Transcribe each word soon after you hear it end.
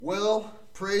Well,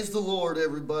 praise the Lord,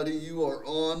 everybody. You are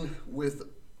on with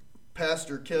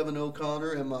Pastor Kevin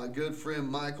O'Connor and my good friend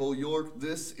Michael York.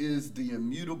 This is the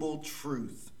Immutable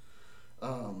Truth.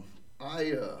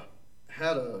 I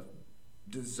had a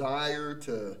desire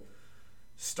to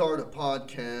start a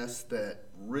podcast that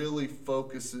really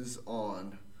focuses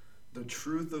on the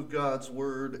truth of God's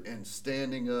Word and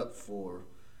standing up for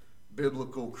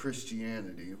biblical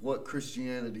Christianity, what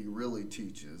Christianity really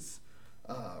teaches.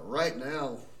 Right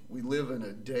now, we live in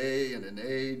a day and an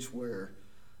age where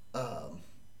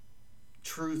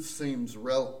truth seems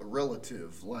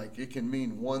relative. Like it can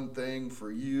mean one thing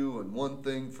for you and one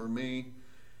thing for me.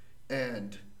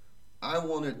 And I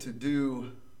wanted to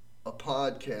do a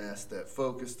podcast that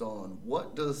focused on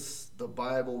what does the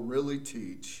Bible really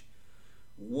teach?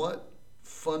 What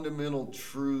fundamental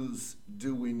truths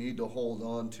do we need to hold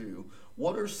on to?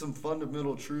 What are some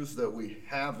fundamental truths that we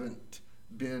haven't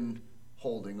been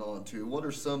holding on to? What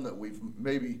are some that we've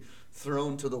maybe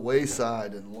thrown to the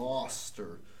wayside and lost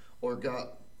or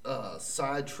got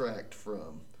sidetracked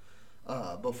from?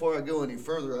 Before I go any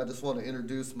further, I just want to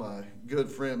introduce my good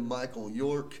friend Michael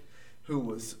York, who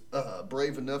was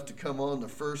brave enough to come on the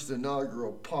first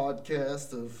inaugural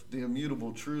podcast of The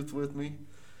Immutable Truth with me.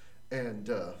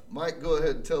 And Mike, go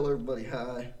ahead and tell everybody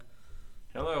hi.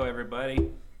 Hello,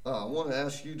 everybody. I want to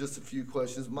ask you just a few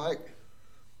questions. Mike,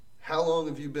 how long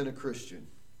have you been a Christian?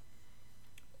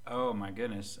 Oh, my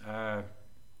goodness.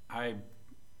 I'm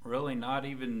really not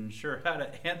even sure how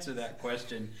to answer that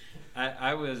question.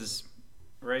 I was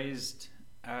raised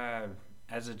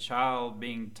as a child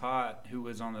being taught who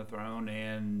was on the throne,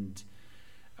 and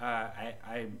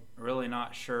I'm really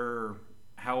not sure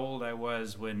how old I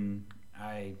was when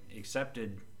I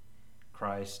accepted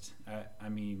Christ. I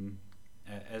mean,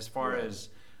 as far as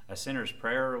a sinner's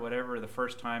prayer or whatever, the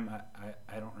first time,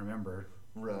 I don't remember.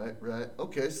 Right.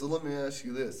 Okay, so let me ask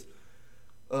you this.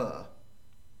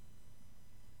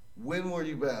 When were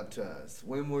you baptized?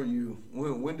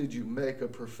 When did you make a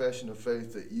profession of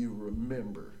faith that you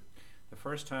remember? The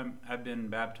first time I've been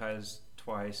baptized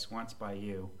twice, once by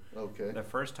you. Okay. The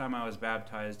first time I was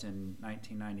baptized in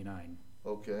 1999.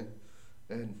 Okay.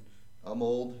 And I'm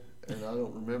old and I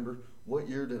don't remember. What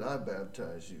year did I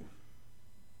baptize you?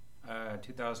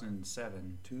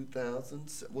 2007.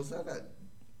 2007. Was that at...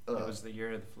 it was the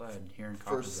year of the flood here in Coffeyville.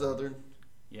 First Southern?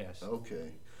 Yes.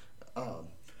 Okay.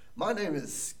 My name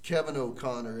is Kevin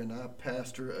O'Connor, and I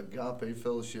pastor Agape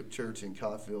Fellowship Church in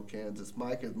Coffeyville, Kansas.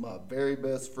 Mike is my very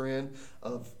best friend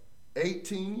of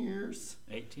 18 years.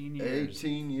 18 years.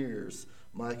 18 years.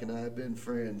 Mike and I have been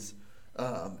friends.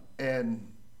 And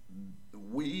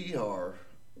we are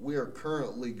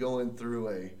currently going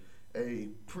through a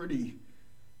pretty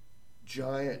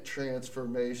giant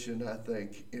transformation, I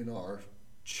think, in our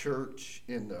church,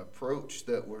 in the approach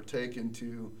that we're taking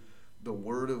to the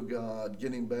Word of God,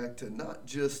 getting back to not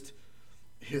just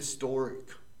historic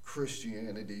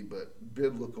Christianity, but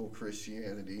biblical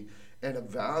Christianity, and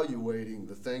evaluating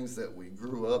the things that we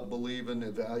grew up believing,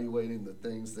 evaluating the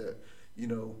things that,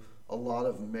 a lot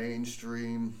of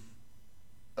mainstream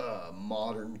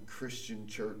modern Christian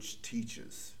church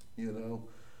teaches,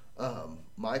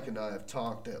 Mike and I have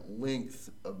talked at length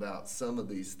about some of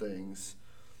these things.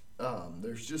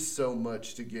 There's just so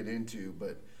much to get into,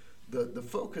 but the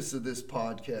focus of this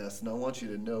podcast, and I want you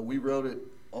to know, we wrote it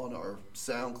on our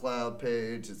SoundCloud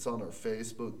page, it's on our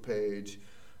Facebook page,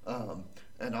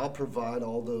 and I'll provide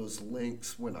all those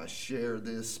links when I share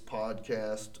this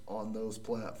podcast on those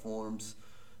platforms.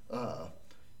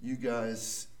 You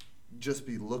guys just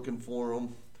be looking for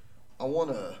them. I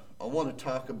want to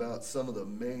talk about some of the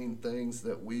main things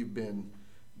that we've been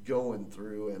going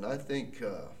through, and I think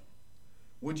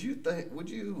would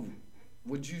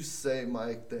you say,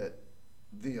 Mike, that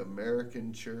the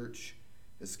American church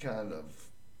has kind of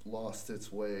lost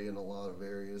its way in a lot of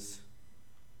areas?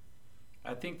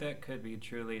 I think that could be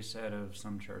truly said of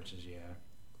some churches, yeah.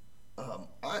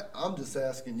 I'm just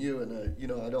asking you, and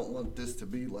I don't want this to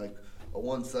be like a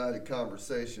one-sided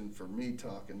conversation for me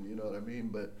talking, you know what I mean?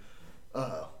 But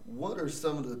what are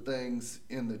some of the things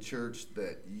in the church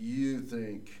that you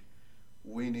think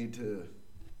we need to,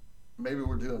 maybe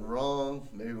we're doing wrong,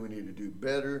 maybe we need to do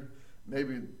better,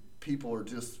 maybe people are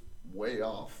just way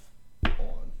off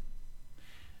on?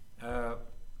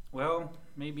 Well,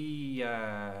 maybe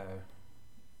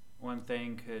one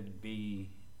thing could be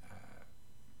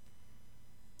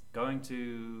going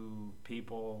to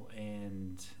people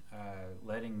and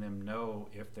letting them know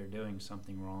if they're doing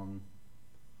something wrong.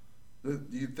 Do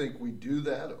you think we do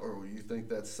that, or do you think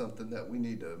that's something that we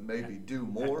need to maybe do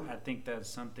more? I think that's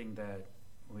something that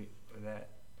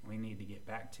we need to get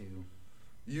back to.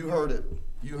 You heard it.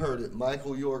 You heard it.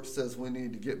 Michael York says we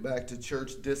need to get back to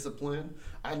church discipline.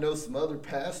 I know some other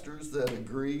pastors that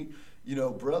agree. You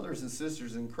know, brothers and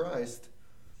sisters in Christ,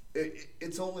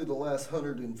 it's only the last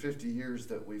 150 years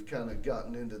that we've kind of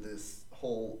gotten into this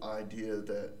whole idea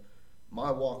that my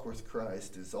walk with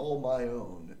Christ is all my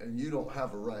own, and you don't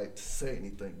have a right to say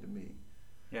anything to me.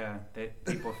 Yeah,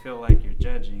 people feel like you're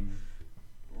judging.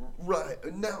 Right.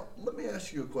 Now, let me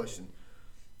ask you a question.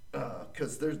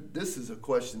 Because this is a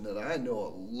question that I know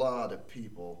a lot of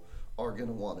people are going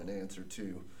to want an answer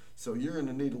to. So you're going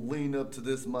to need to lean up to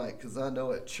this mic, because I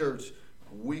know at church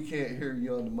we can't hear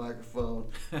you on the microphone,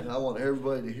 and I want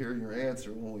everybody to hear your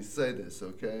answer when we say this,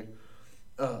 okay?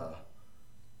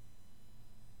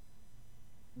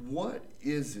 What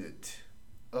is it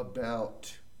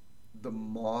about the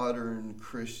modern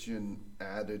Christian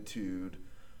attitude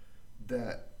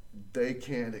that they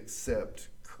can't accept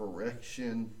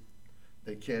correction,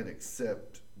 they can't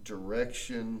accept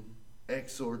direction,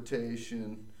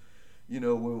 exhortation? You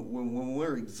know, when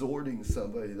we're exhorting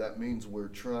somebody, that means we're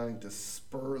trying to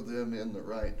spur them in the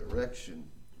right direction.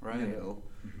 Right. You know,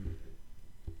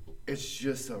 it's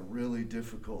just a really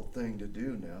difficult thing to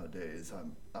do nowadays.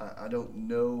 I don't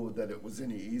know that it was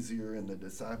any easier in the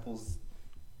disciples'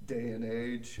 day and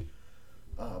age,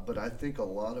 but I think a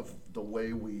lot of the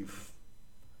way we've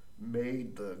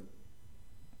made the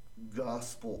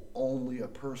gospel only a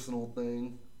personal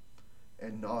thing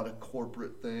and not a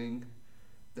corporate thing,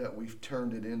 that we've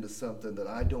turned it into something that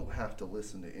I don't have to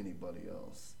listen to anybody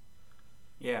else.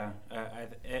 Yeah,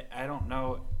 I don't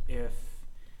know if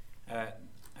I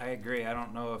agree. I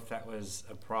don't know if that was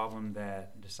a problem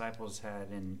that disciples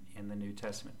had in the New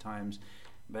Testament times,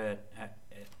 but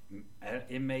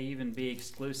it may even be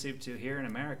exclusive to here in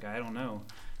America. I don't know,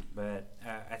 but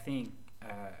I think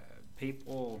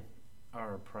people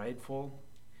are prideful.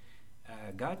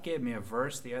 God gave me a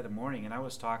verse the other morning, and I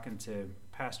was talking to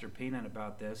Pastor Peanut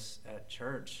about this at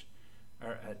church,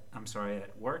 or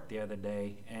at work the other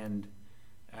day, and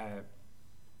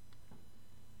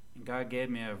God gave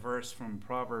me a verse from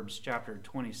Proverbs chapter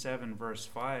 27, verse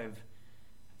 5.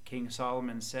 King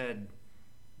Solomon said,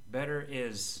 "Better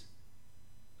is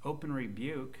open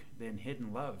rebuke than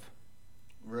hidden love."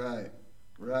 Right,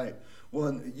 right.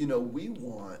 Well, you know, we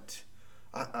want,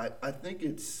 I think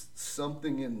it's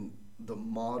something in the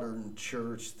modern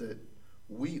church that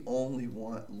we only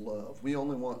want love. We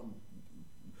only want,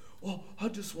 oh, I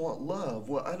just want love.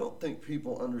 Well, I don't think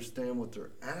people understand what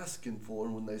they're asking for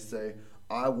when they say,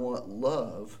 I want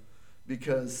love,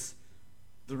 because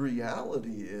the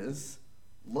reality is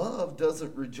love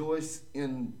doesn't rejoice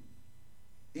in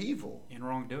evil. In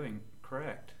wrongdoing,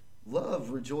 correct.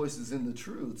 Love rejoices in the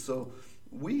truth. So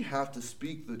we have to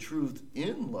speak the truth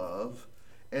in love.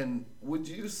 And would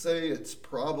you say it's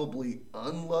probably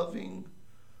unloving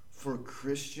for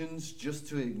Christians just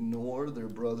to ignore their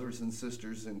brothers and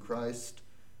sisters in Christ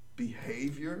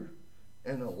behavior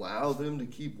and allow them to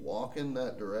keep walking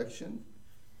that direction?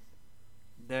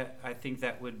 That I think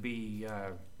that would be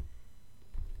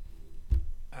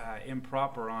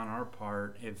improper on our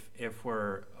part if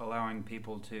we're allowing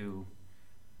people to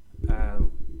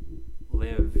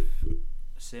live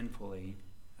sinfully.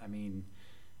 I mean,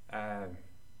 the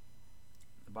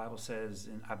Bible says,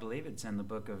 and I believe it's in the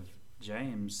book of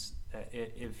James, that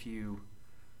if you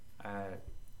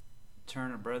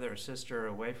turn a brother or sister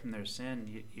away from their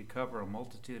sin, you cover a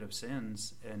multitude of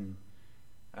sins. And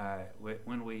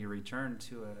when we return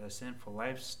to a sinful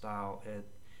lifestyle,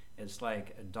 it's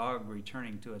like a dog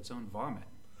returning to its own vomit.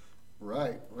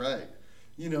 Right, right.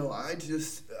 You know, I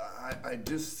just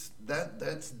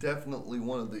that's definitely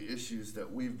one of the issues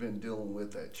that we've been dealing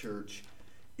with at church,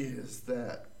 is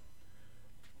that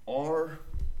our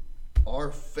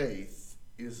faith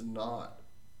is not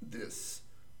this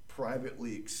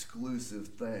privately exclusive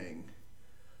thing.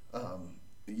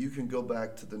 You can go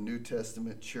back to the New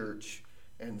Testament church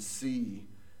and see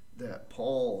that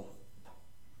Paul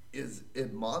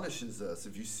admonishes us.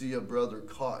 If you see a brother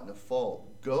caught in a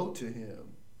fault, go to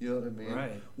him. You know what I mean?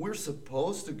 Right. We're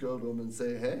supposed to go to him and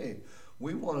say, hey,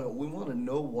 we want to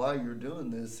know why you're doing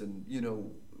this, and you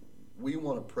know, we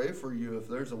want to pray for you if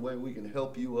there's a way we can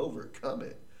help you overcome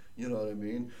it. You know what I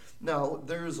mean? Now,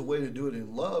 there's a way to do it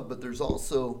in love, but there's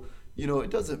also, you know, it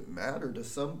doesn't matter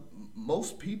to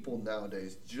most people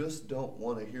nowadays just don't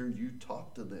want to hear you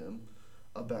talk to them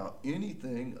about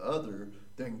anything other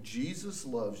than Jesus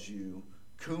loves you,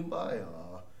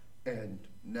 kumbaya, and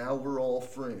now we're all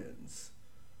friends.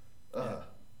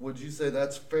 Would you say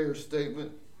that's a fair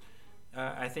statement?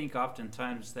 I think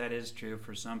oftentimes that is true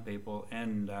for some people.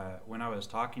 And when I was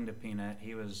talking to Peanut,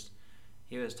 he was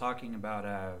talking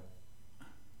about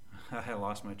I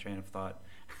lost my train of thought.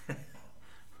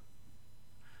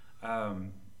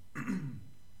 um,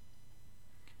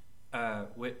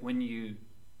 when you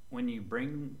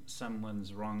bring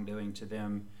someone's wrongdoing to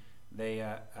them, they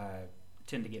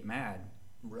tend to get mad.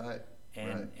 Right.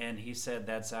 And he said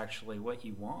that's actually what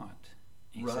you want.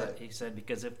 He said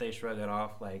because if they shrug it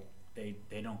off like they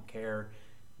don't care,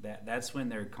 that's when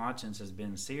their conscience has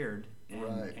been seared,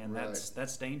 and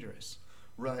that's dangerous.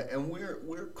 Right, and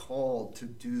we're called to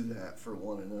do that for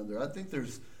one another. I think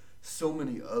there's so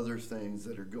many other things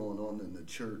that are going on in the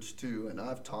church too, and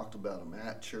I've talked about them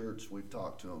at church. We've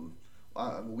talked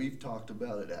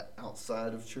about it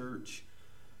outside of church.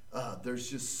 There's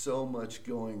just so much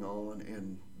going on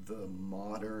in the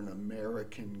modern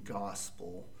American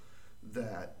gospel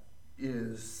that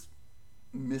is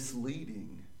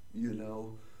misleading,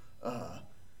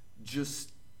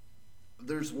 just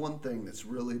there's one thing that's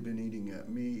really been eating at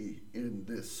me in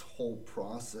this whole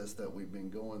process that we've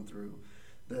been going through,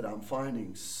 that I'm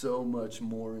finding so much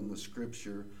more in the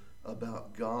scripture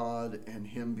about God and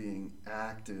him being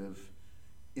active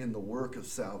in the work of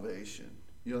salvation.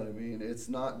 You know what I mean? It's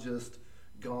not just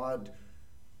God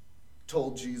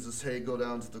told Jesus, hey, go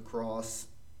down to the cross,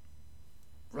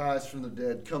 rise from the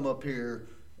dead, come up here,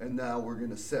 and now we're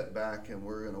going to sit back and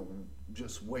we're going to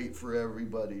just wait for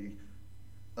everybody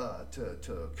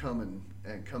to come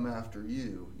and come after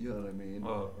you. You know what I mean?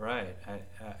 Well, right.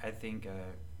 I think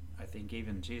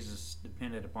even Jesus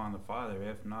depended upon the Father.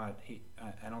 If not,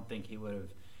 I don't think he would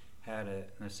have had a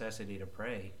necessity to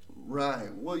pray. Right.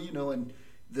 Well, and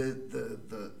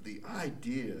the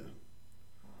idea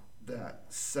that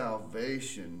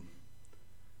salvation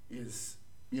is,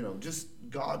 just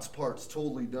God's part's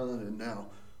totally done, and now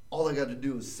all I got to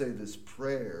do is say this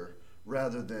prayer,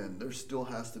 rather than there still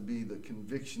has to be the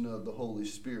conviction of the Holy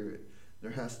Spirit.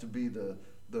 There has to be the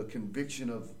conviction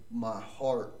of my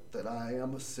heart that I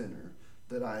am a sinner,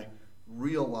 that I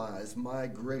realize my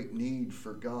great need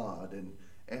for God,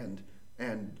 and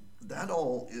that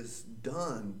all is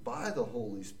done by the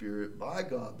Holy Spirit, by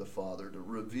God the Father, to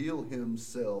reveal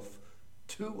himself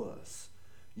to us,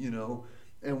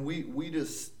 and we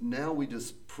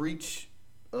just preach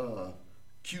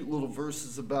cute little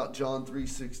verses about John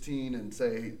 3:16 and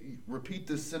say, repeat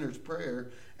this sinner's prayer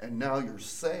and now you're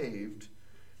saved.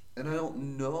 And I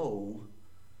don't know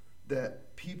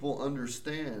that people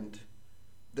understand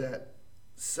that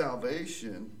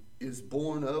salvation is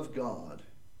born of God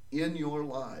in your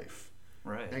life.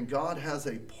 Right. And God has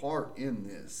a part in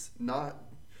this, not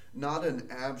an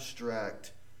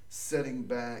abstract, setting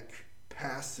back,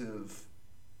 passive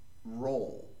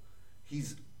role.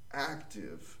 He's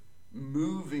active,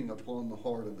 moving upon the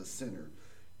heart of the sinner,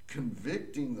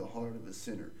 convicting the heart of the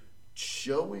sinner,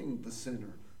 showing the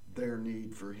sinner their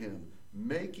need for him,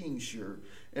 making sure.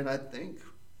 And I think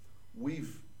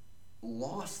we've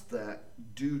lost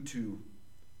that due to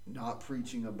not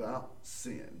preaching about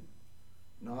sin,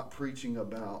 not preaching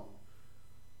about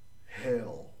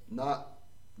hell, not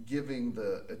giving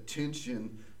the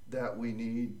attention that we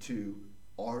need to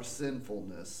our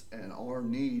sinfulness and our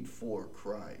need for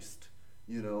Christ.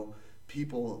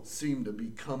 People seem to be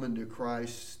coming to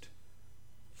Christ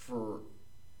for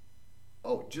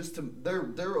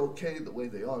they're okay the way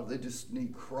they are. They just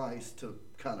need Christ to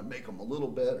kind of make them a little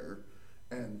better,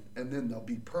 and then they'll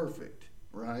be perfect,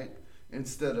 right?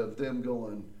 Instead of them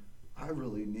going, I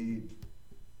really need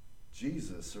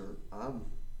Jesus, or I'm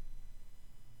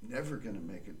never going to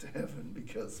make it to heaven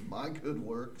because my good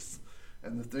works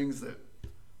and the things that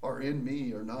are in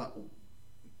me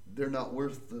they're not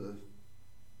worth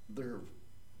their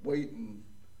weight in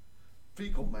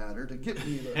fecal matter to get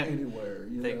me anywhere.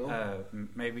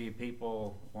 Maybe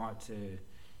people want to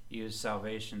use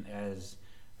salvation as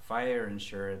fire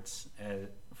insurance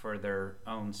for their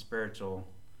own spiritual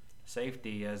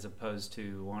safety, as opposed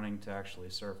to wanting to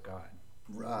actually serve God.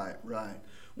 Right.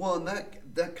 Well, and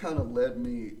that kind of led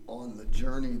me on the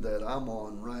journey that I'm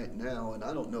on right now, and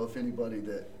I don't know if anybody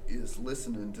that is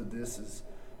listening to this has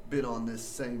been on this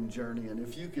same journey, and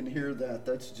if you can hear that,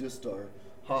 that's just our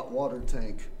hot water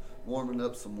tank warming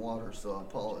up some water, so I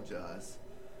apologize.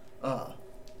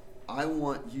 I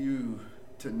want you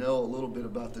to know a little bit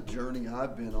about the journey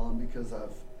I've been on, because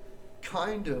I've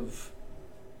kind of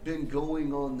been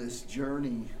going on this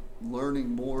journey,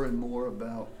 learning more and more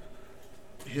about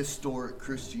historic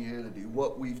Christianity,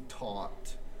 what we've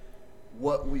taught,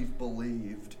 what we've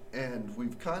believed, and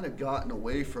we've kind of gotten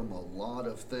away from a lot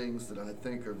of things that I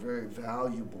think are very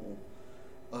valuable.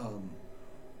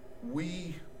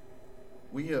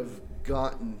 We have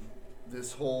gotten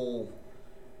this whole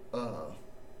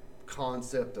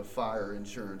concept of fire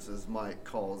insurance, as Mike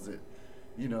calls it,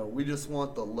 We just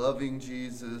want the loving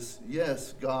Jesus.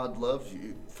 Yes, God loves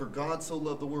you. For God so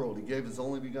loved the world, he gave his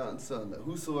only begotten Son, that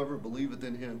whosoever believeth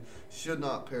in him should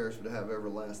not perish but have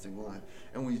everlasting life.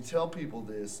 And when you tell people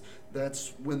this,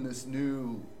 that's when this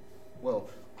new, well,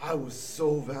 I was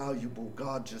so valuable.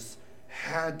 God just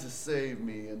had to save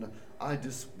me, and I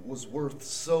just was worth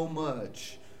so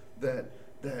much that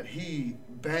he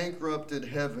bankrupted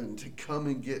heaven to come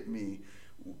and get me.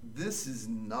 This is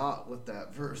not what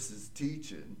that verse is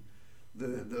teaching.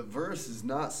 The verse is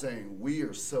not saying we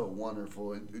are so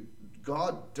wonderful.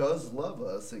 God does love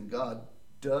us, and God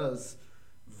does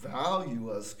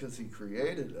value us because he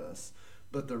created us.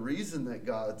 But the reason that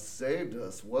God saved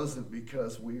us wasn't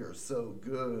because we are so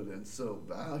good and so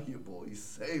valuable. He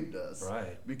saved us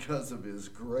because of his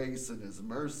grace and his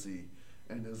mercy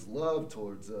and his love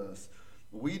towards us.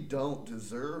 We don't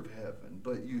deserve heaven,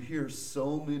 but you hear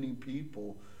so many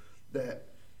people that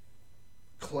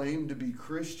claim to be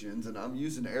Christians, and I'm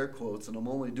using air quotes, and I'm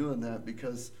only doing that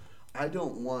because I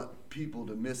don't want people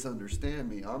to misunderstand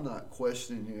me. I'm not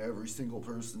questioning every single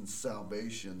person's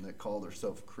salvation that call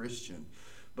themselves Christian,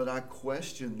 but I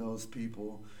question those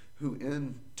people who,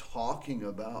 in talking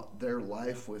about their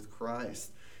life with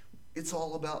Christ, it's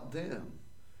all about them.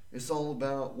 It's all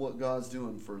about what God's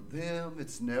doing for them.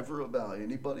 It's never about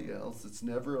anybody else. It's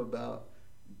never about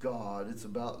God. It's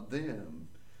about them.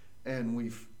 And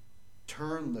we've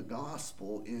turned the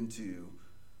gospel into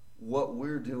what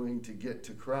we're doing to get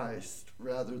to Christ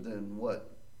rather than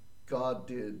what God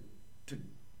did to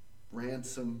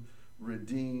ransom,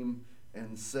 redeem,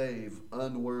 and save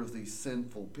unworthy,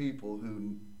 sinful people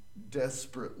who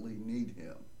desperately need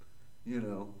him.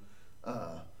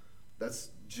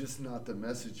 That's just not the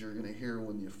message you're going to hear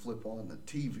when you flip on the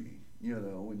TV,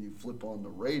 when you flip on the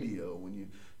radio, when you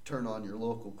turn on your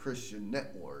local Christian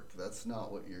network. That's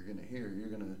not what you're going to hear. You're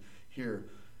going to hear,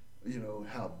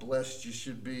 how blessed you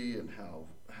should be, and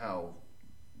how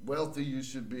wealthy you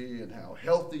should be, and how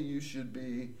healthy you should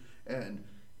be. And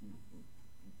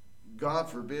God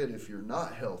forbid, if you're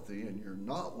not healthy and you're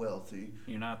not wealthy,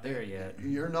 you're not there yet.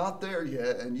 You're not there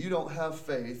yet, and you don't have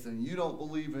faith, and you don't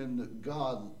believe in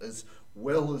God as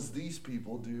well as these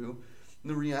people do. In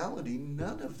the reality,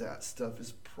 none of that stuff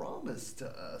is promised to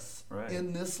us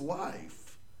in this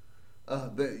life.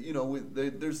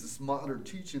 There's this modern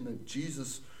teaching that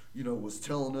Jesus, was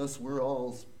telling us we're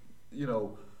all,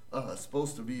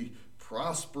 supposed to be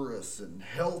prosperous and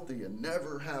healthy and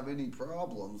never have any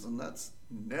problems, and that's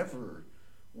never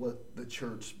what the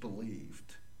church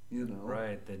believed.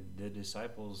 Right. The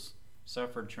disciples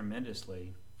suffered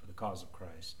tremendously for the cause of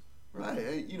Christ. Right.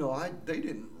 They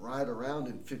didn't ride around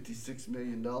in $56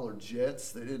 million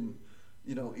jets. They didn't,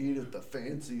 eat at the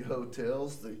fancy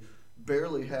hotels. They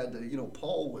barely had to,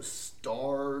 Paul was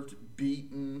starved,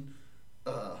 beaten,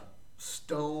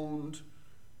 stoned,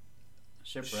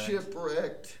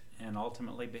 shipwrecked. And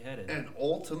ultimately beheaded. And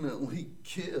ultimately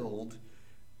killed.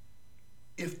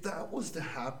 If that was to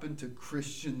happen to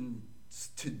Christians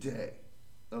today,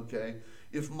 okay?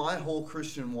 If my whole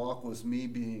Christian walk was me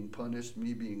being punished,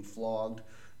 me being flogged,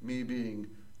 me being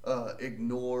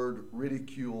ignored,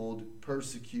 ridiculed,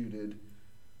 persecuted,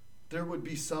 there would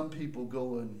be some people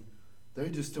going, they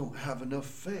just don't have enough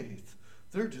faith.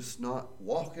 They're just not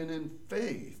walking in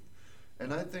faith.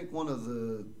 And I think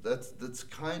that's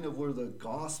kind of where the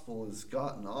gospel has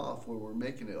gotten off, where we're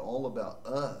making it all about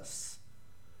us.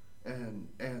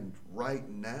 And right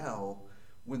now,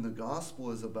 when the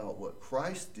gospel is about what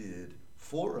Christ did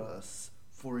for us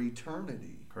for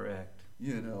eternity. Correct.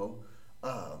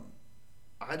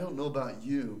 I don't know about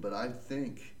you, but I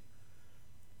think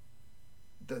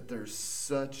that there's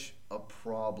such a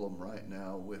problem right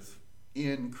now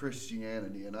in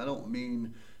Christianity, and I don't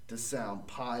mean to sound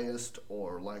pious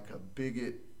or like a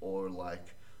bigot or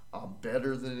like I'm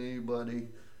better than anybody,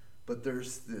 but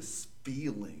there's this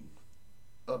feeling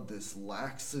of this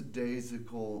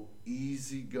lackadaisical,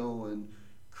 easygoing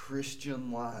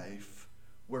Christian life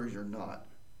where you're not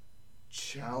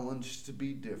challenged to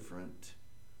be different,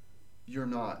 you're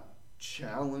not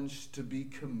challenged to be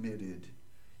committed,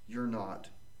 you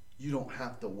don't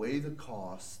have to weigh the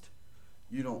cost,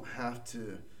 you don't have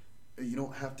to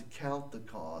count the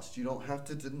cost, you don't have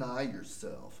to deny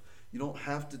yourself, you don't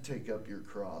have to take up your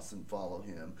cross and follow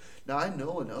him. Now I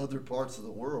know in other parts of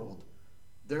the world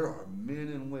there are men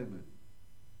and women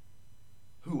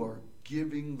who are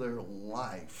giving their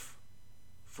life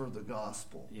for the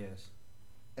gospel. Yes.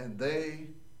 And they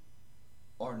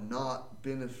are not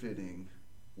benefiting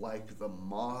like the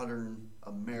modern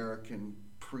American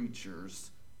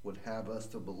preachers would have us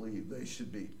to believe they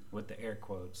should be. With the air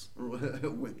quotes.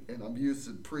 And I'm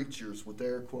using preachers with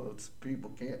air quotes.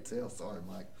 People can't tell. Sorry,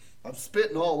 Mike. I'm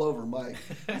spitting all over Mike.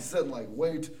 He said, like,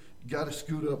 wait, you got to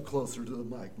scoot up closer to the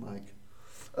mic, Mike.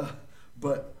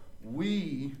 But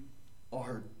we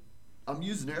are, I'm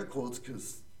using air quotes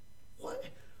because what?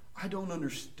 I don't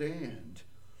understand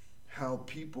how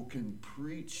people can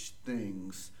preach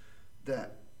things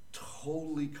that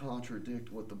totally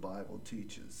contradict what the Bible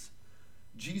teaches.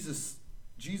 Jesus'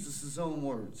 own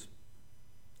words,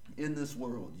 in this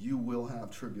world you will have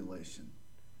tribulation.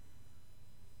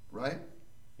 Right?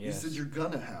 Yes. He said you're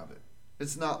going to have it.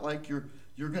 It's not like you're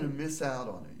going to miss out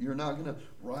on it. You're not going to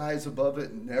rise above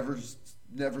it and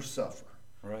never suffer.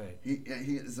 Right. He,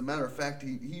 as a matter of fact,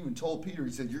 he even told Peter,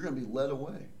 he said, you're going to be led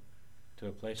away. To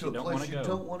a place you don't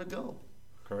want to go.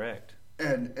 Correct.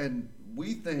 And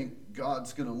we think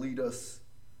God's going to lead us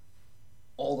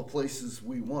all the places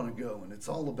we want to go, and it's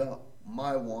all about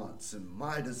my wants and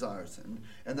my desires,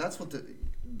 and that's what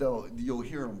you'll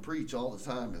hear them preach all the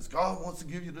time is God wants to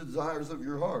give you the desires of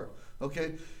your heart.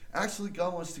 Okay, actually,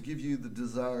 God wants to give you the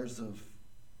desires of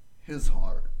His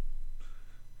heart.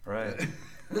 Right.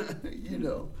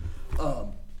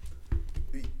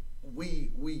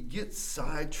 We get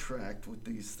sidetracked with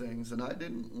these things, and I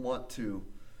didn't want to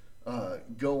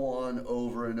go on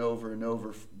over and over and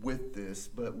over with this,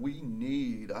 but we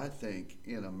need, I think,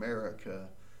 in America,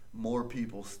 more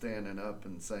people standing up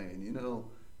and saying,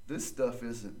 this stuff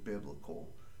isn't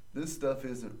biblical. This stuff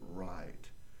isn't right.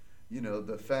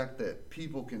 The fact that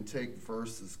people can take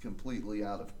verses completely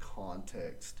out of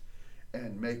context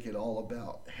and make it all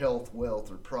about health,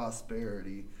 wealth, or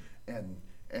prosperity, and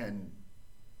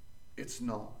it's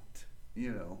not.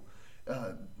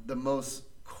 The most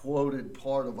quoted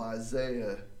part of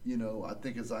Isaiah, I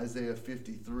think it's Isaiah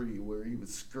 53, where he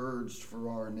was scourged for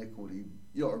our iniquity,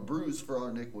 or bruised for our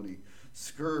iniquity,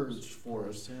 scourged for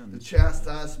us. The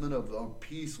chastisement of our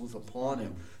peace was upon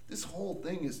him. This whole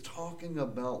thing is talking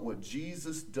about what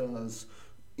Jesus does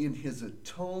in his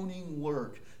atoning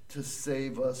work to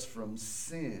save us from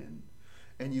sin.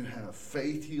 And you have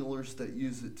faith healers that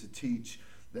use it to teach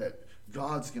that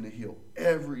God's going to heal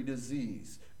every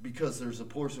disease, because there's a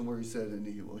portion where he said, and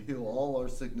he will heal all our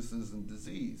sicknesses and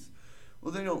disease.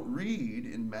 Well, they don't read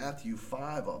in Matthew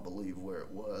 5, I believe, where it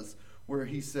was, where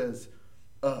he says,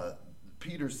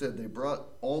 Peter said they brought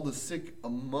all the sick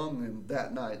among them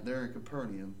that night there in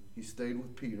Capernaum. He stayed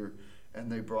with Peter,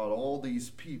 and they brought all these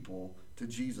people to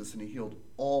Jesus, and he healed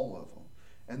all of them.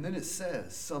 And then it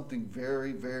says something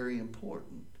very, very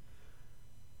important.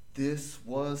 This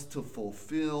was to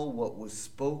fulfill what was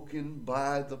spoken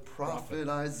by the prophet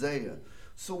Isaiah.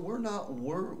 So we're not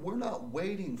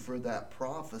waiting for that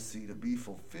prophecy to be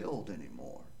fulfilled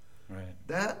anymore. Right.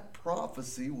 That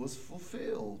prophecy was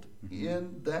fulfilled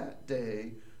in that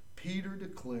day. Peter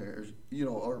declares,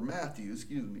 Matthew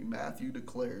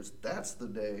declares that's the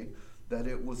day that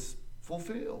it was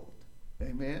fulfilled.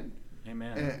 Amen.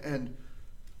 Amen. And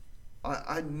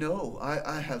I know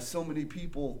I have so many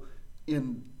people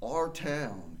in our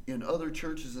town, in other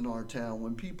churches in our town,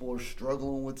 when people are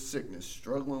struggling with sickness,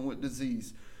 struggling with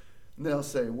disease, and they'll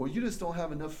say, well, you just don't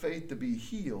have enough faith to be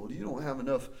healed. You don't have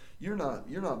enough, you're not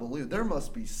believing. There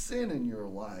must be sin in your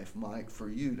life, Mike, for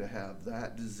you to have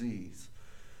that disease.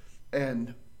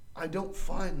 And I don't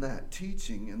find that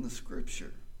teaching in the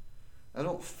scripture. I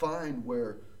don't find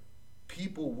where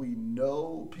people we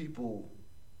know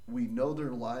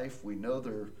their life, we know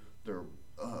their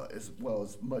as well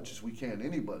as much as we can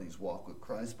anybody's walk with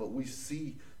Christ, but we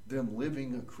see them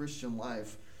living a Christian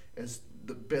life as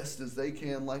the best as they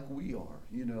can, like we are,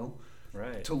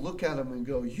 Right. To look at them and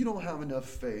go, you don't have enough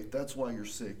faith, that's why you're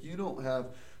sick. You don't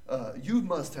have, you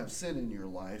must have sin in your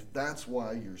life, that's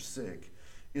why you're sick,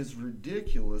 is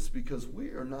ridiculous, because we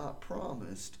are not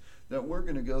promised that we're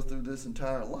going to go through this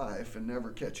entire life and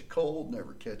never catch a cold,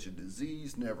 never catch a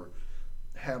disease, never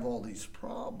have all these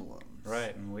problems.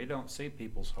 Right, and we don't see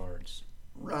people's hearts.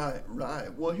 Right.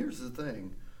 Well, here's the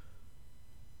thing.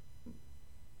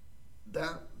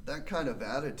 That kind of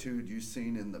attitude you've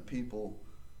seen in the people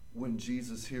when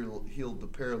Jesus healed the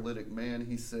paralytic man,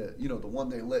 he said, the one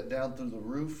they let down through the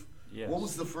roof. Yes. What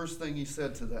was the first thing he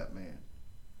said to that man?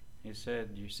 He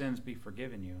said, your sins be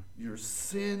forgiven you. Your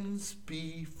sins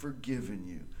be forgiven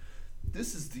you.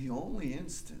 This is the only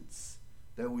instance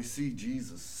that we see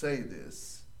Jesus say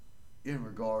this in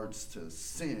regards to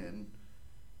sin.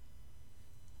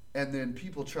 And then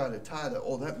people try to tie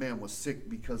that man was sick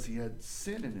because he had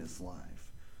sin in his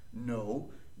life.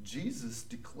 No, Jesus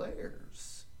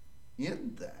declares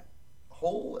in that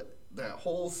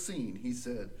whole scene, he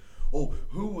said, oh,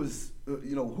 who was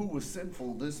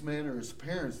sinful, this man or his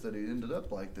parents, that he ended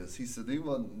up like this? He said it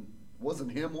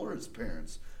wasn't him or his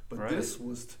parents, but Right. this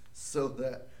was so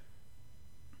that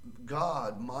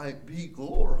God might be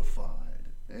glorified.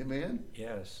 Amen?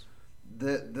 Yes.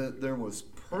 That there was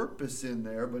purpose in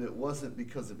there, but it wasn't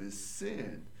because of his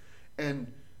sin.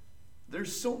 And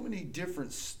there's so many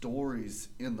different stories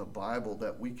in the Bible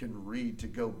that we can read to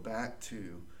go back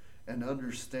to and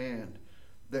understand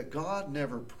that God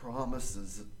never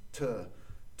promises to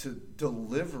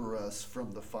deliver us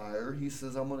from the fire. He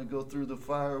says, I'm going to go through the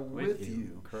fire with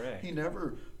you. Correct. He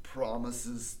never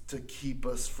promises to keep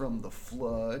us from the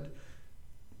flood.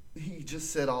 He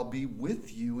just said, I'll be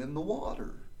with you in the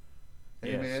water.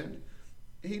 Amen.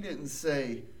 Yes. He didn't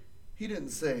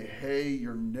say, hey,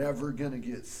 you're never going to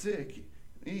get sick.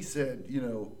 He said,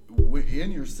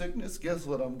 in your sickness, guess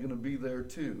what? I'm going to be there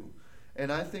too.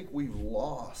 And I think we've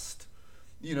lost,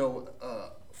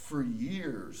 for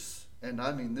years, and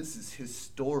I mean, this is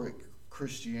historic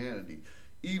Christianity.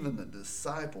 Even the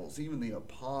disciples, even the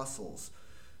apostles,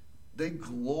 they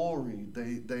gloried,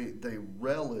 they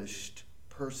relished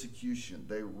persecution.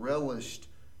 They relished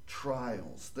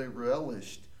trials. They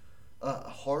relished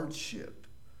hardship,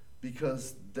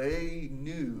 because they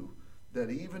knew that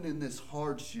even in this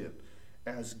hardship,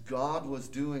 as God was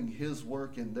doing his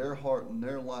work in their heart and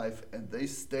their life, and they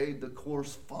stayed the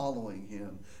course following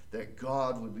him, that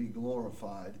God would be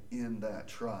glorified in that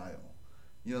trial.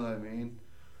 You know what I mean?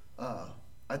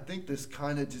 I think this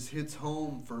kind of just hits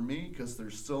home for me because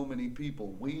there's so many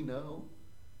people we know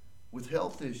with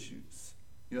health issues.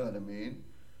 You know what I mean?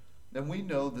 And we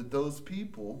know that those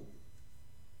people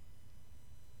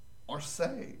are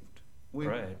saved.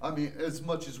 Right. I mean, as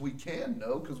much as we can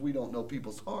know, because we don't know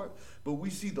people's heart, but we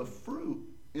see the fruit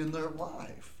in their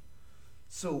life.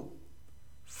 So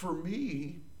for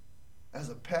me, as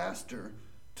a pastor,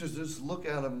 to just look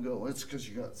at them and go, it's because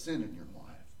you got sin in your life.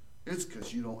 It's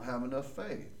because you don't have enough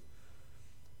faith.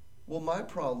 Well, my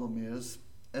problem is,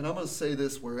 and I'm going to say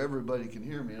this where everybody can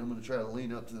hear me, and I'm going to try to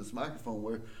lean up to this microphone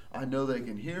where I know they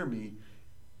can hear me.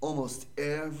 Almost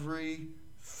every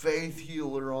faith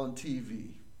healer on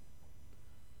TV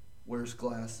wears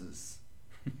glasses,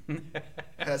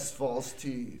 has false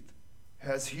teeth,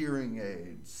 has hearing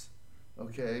aids.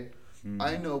 Okay?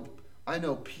 I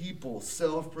know people,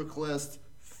 self-proclaimed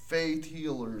faith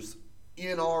healers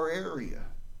in our area,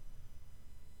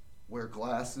 wear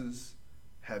glasses,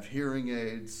 have hearing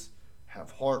aids,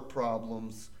 have heart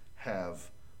problems, have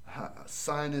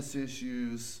sinus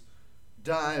issues,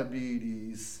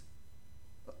 diabetes,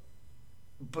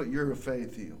 but you're a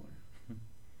faith healer.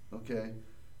 Okay?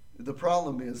 The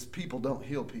problem is people don't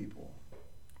heal people.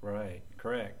 Right.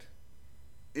 Correct.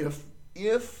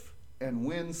 If and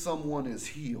when someone is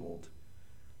healed,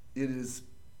 it is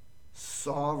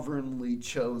sovereignly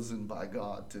chosen by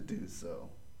God to do so.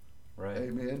 Right.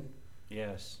 Amen?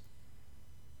 Yes.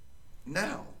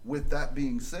 Now, with that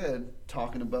being said,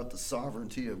 talking about the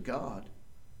sovereignty of God,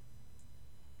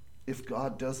 if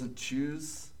God doesn't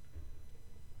choose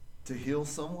to heal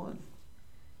someone,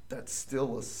 that's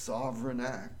still a sovereign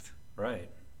act. Right.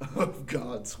 Of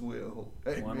God's will.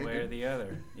 Amen. One way or the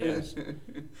other. Yes.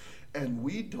 And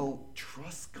we don't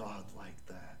trust God like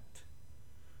that.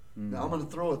 Now, I'm going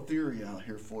to throw a theory out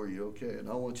here for you, okay? And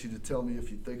I want you to tell me if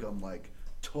you think I'm like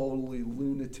totally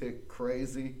lunatic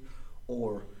crazy,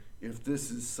 or if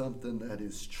this is something that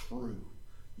is true.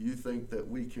 You think that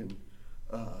we can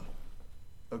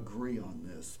agree on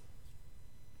this.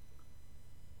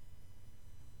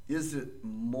 Is it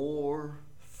more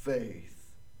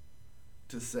faith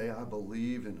to say I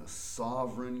believe in a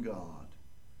sovereign God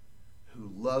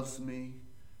who loves me,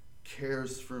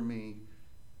 cares for me,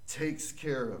 takes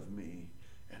care of me,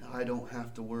 and I don't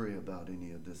have to worry about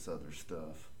any of this other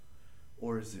stuff?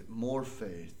 Or is it more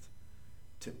faith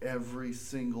to every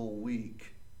single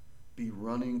week be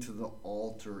running to the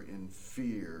altar in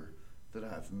fear that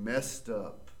I've messed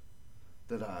up,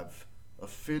 that I've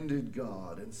offended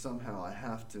God, and somehow I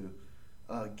have to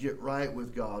get right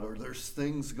with God, or there's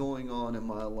things going on in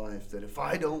my life that if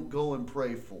I don't go and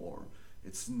pray for,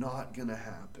 it's not going to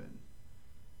happen?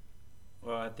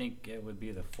 Well, I think it would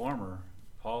be the former.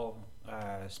 Paul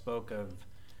spoke of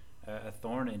a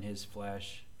thorn in his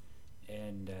flesh,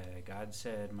 and God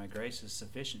said, my grace is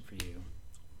sufficient for you.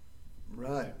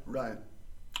 Right.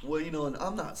 Well, and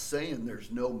I'm not saying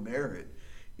there's no merit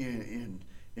in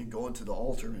going to the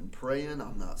altar and praying.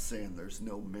 I'm not saying there's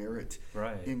no merit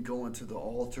in going to the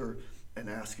altar and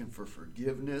asking for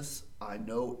forgiveness. I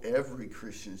know every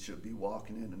Christian should be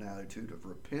walking in an attitude of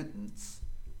repentance,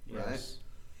 Yes.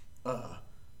 right?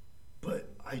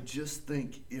 But I just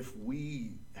think if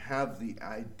we have the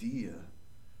idea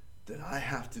that I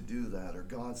have to do that or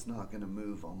God's not going to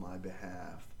move on my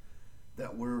behalf,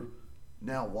 that we're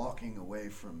now walking away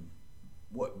from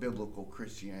what biblical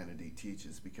Christianity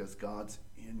teaches, because God's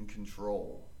in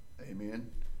control. Amen?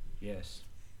 Yes,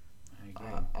 I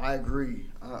agree. I agree.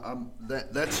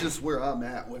 That's just where I'm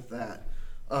at with that.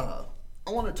 I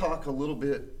want to talk a little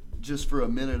bit, just for a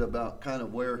minute, about kind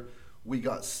of where we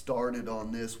got started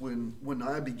on this. When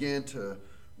I began to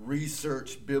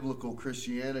research biblical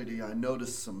Christianity, I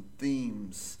noticed some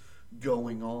themes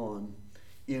going on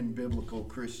in biblical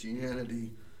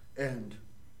Christianity, and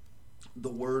the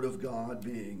Word of God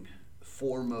being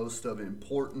foremost of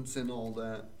importance in all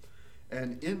that.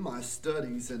 And in my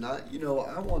studies, and I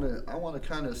want to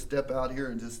kind of step out here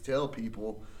and just tell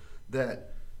people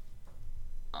that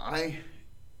I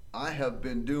have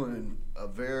been doing a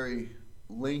very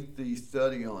lengthy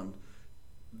study on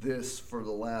this for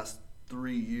the last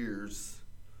 3 years,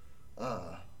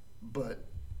 but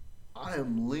I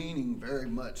am leaning very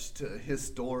much to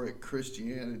historic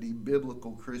Christianity,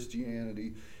 biblical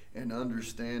Christianity, and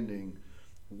understanding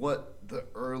what the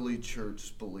early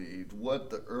church believed, what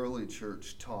the early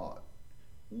church taught,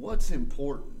 what's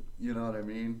important. You know what I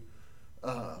mean?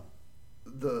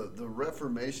 The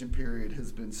Reformation period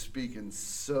has been speaking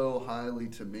so highly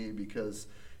to me because,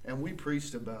 and we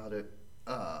preached about it,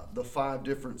 the 5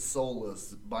 different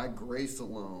solas: by grace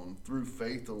alone, through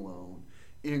faith alone,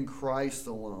 in Christ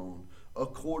alone,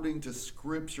 according to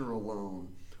Scripture alone,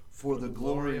 for the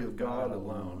glory of God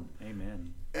alone.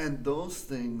 Amen. And those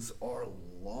things are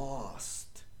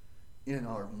lost in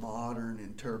our modern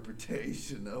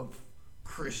interpretation of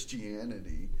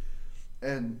Christianity.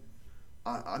 And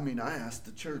I mean, I asked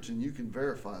the church, and you can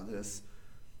verify this,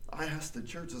 I asked the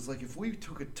church, it's like, if we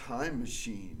took a time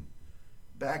machine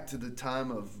back to the time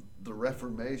of the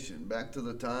Reformation, back to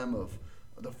the time of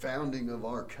the founding of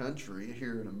our country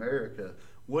here in America,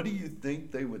 what do you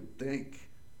think they would think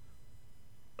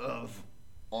of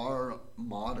our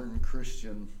modern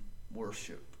Christian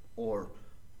worship or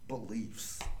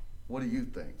beliefs? What do you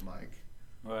think, Mike?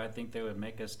 Well, I think they would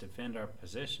make us defend our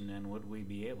position, and would we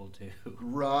be able to?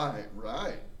 Right.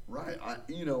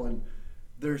 And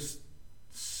there's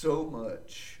so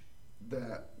much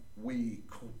that we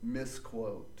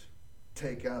misquote,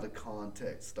 take out of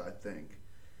context, I think,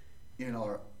 in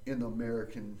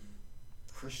American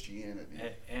Christianity.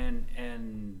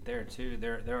 And there too,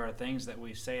 there are things that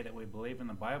we say that we believe in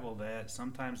the Bible that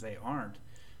sometimes they aren't.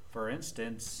 For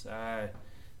instance,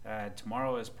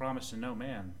 tomorrow is promised to no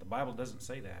man. The Bible doesn't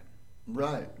say that.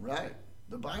 Right.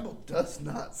 The Bible does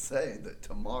not say that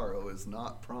tomorrow is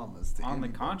not promised to On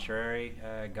anybody. the contrary,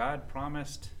 God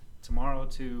promised tomorrow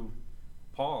to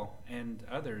Paul and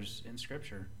others in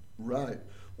Scripture. Right.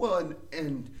 Well,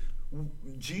 and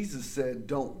Jesus said,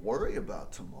 don't worry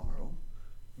about tomorrow,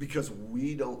 because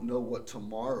we don't know what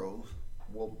tomorrow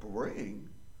will bring.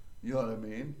 You know what I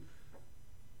mean?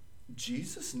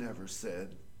 Jesus never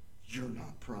said, you're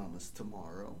not promised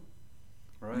tomorrow.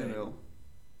 Right. You know?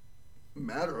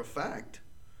 Matter of fact,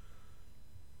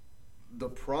 the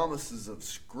promises of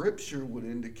Scripture would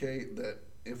indicate that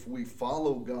if we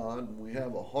follow God and we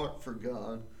have a heart for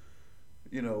God,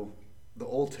 you know, at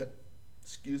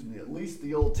least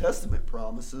the Old Testament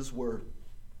promises were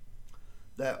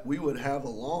that we would have a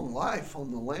long life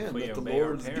on the land that the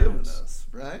Lord's given us,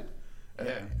 right?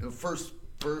 Yeah. First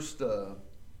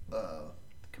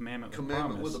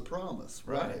commandment with a promise,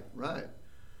 right?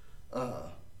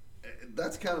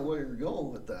 That's kind of where you're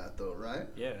going with that, though, right?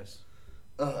 Yes.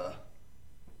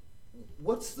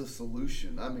 What's the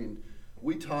solution? I mean,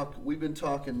 we've been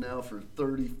talking now for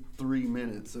 33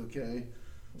 minutes, okay?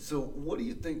 So what do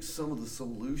you think some of the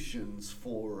solutions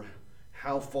for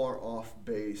how far off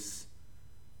base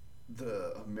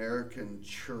the American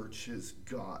church has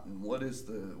gotten? What's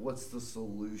the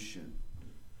solution?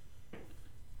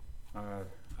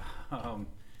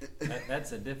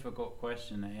 That's a difficult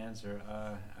question to answer.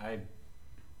 I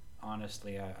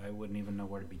honestly wouldn't even know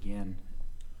where to begin.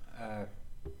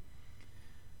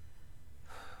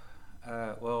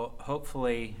 Well,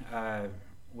 hopefully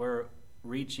we're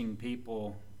reaching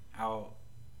people out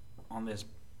on this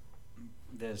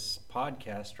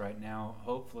podcast right now.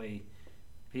 Hopefully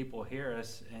people hear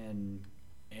us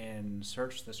and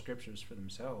search the Scriptures for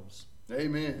themselves.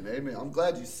 Amen. I'm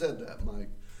glad you said that, Mike,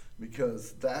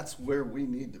 because that's where we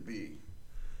need to be.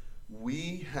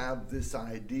 We have this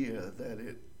idea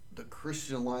that the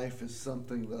Christian life is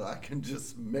something that I can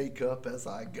just make up as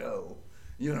I go.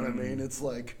 You know what I mean? It's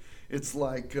like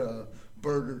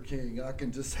Burger King. I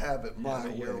can just have it my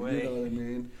way. You know what I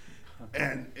mean?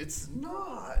 And it's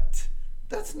not.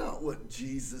 That's not what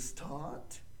Jesus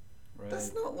taught. Right.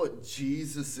 That's not what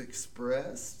Jesus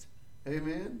expressed.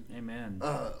 Amen? Amen.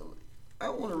 I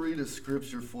want to read a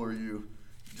scripture for you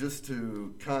just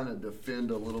to kind of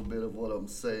defend a little bit of what I'm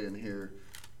saying here.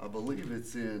 I believe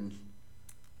it's in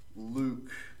Luke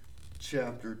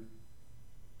chapter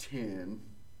 10.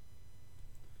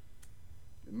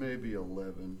 It may be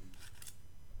 11.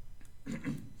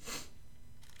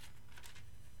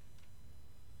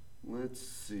 Let's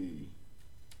see.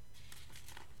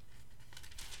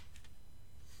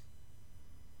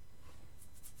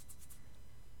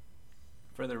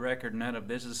 For the record, none of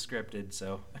this is scripted,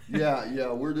 so.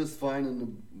 yeah, we're just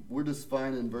finding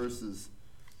verses.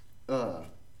 Well,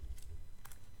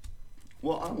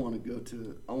 I want to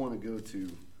go to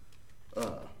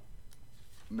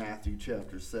Matthew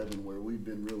chapter 7, where we've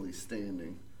been really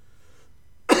standing.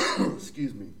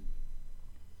 Excuse me.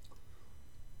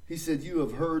 He said, "You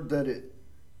have heard that it."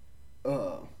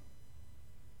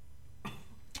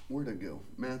 Where'd it go?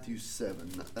 Matthew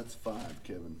 7. That's 5,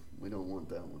 Kevin. We don't want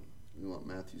that one. We want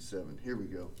Matthew 7. Here we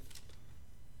go.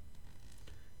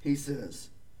 He says,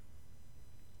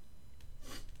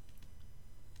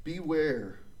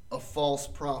 "Beware of false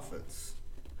prophets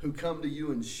who come to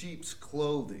you in sheep's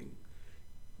clothing,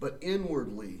 but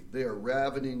inwardly they are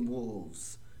ravening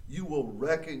wolves. You will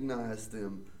recognize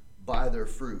them by their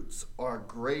fruits. Are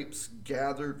grapes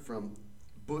gathered from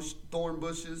thorn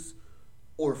bushes,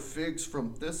 or figs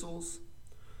from thistles?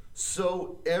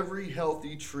 So every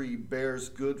healthy tree bears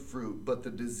good fruit, but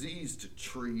the diseased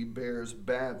tree bears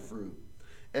bad fruit.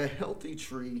 A healthy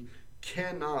tree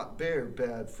cannot bear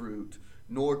bad fruit,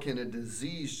 nor can a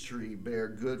diseased tree bear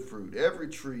good fruit. Every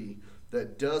tree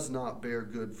that does not bear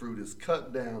good fruit is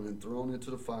cut down and thrown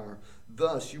into the fire.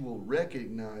 Thus you will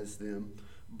recognize them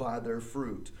by their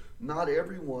fruit. Not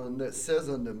everyone that says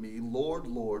unto me, Lord,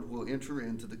 Lord, will enter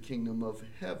into the kingdom of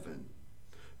heaven,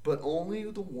 but only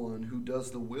the one who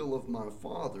does the will of my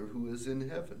Father who is in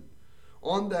heaven.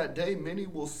 On that day many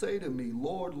will say to me,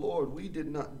 Lord, Lord,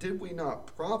 did we not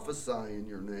prophesy in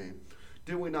your name?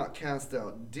 Did we not cast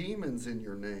out demons in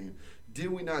your name?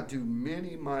 Did we not do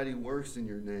many mighty works in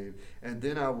your name? And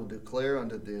then I will declare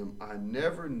unto them, I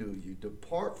never knew you.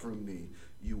 Depart from me,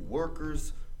 you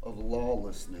workers of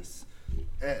lawlessness."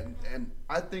 And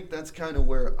I think that's kind of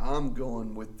where I'm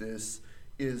going with this,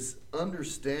 is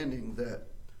understanding that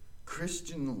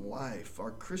Christian life,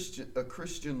 a Christian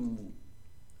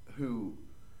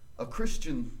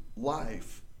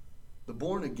life, the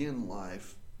born again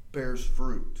life, bears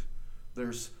fruit.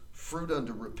 There's fruit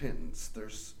unto repentance.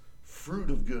 There's fruit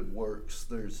of good works.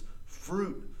 There's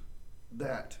fruit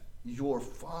that you're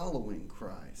following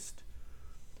Christ.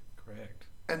 Correct.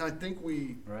 And I think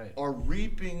we Right. are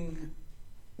reaping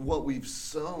what we've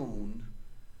sown,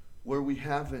 where we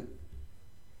haven't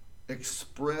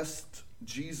expressed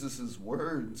Jesus'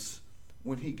 words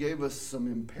when he gave us some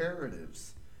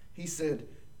imperatives. He said,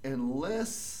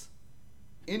 unless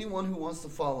anyone who wants to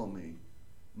follow me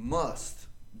must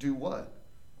do what?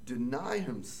 Deny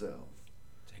himself.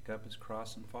 Take up his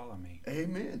cross and follow me.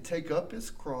 Amen. Take up his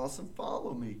cross and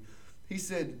follow me. He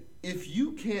said, if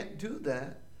you can't do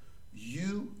that,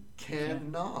 you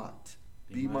cannot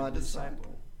be my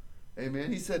disciple.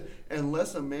 Amen. He said,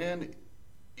 unless a man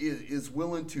is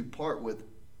willing to part with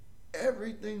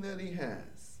everything that he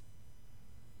has,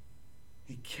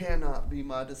 he cannot be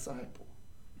my disciple.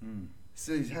 He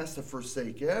said he has to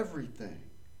forsake everything.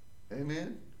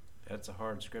 Amen. That's a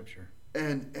hard scripture.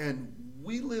 And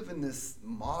we live in this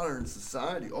modern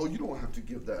society. Oh, you don't have to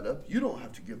give that up. You don't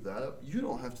have to give that up. You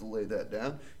don't have to lay that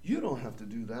down. You don't have to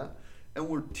do that. And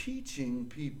we're teaching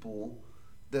people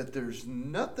that there's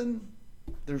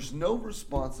no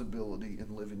responsibility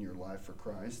in living your life for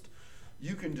Christ.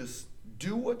 You can just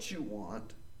do what you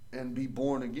want and be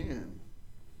born again.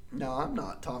 Now, I'm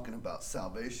not talking about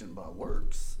salvation by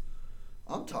works.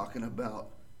 I'm talking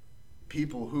about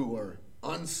people who are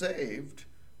unsaved,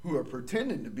 who are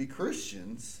pretending to be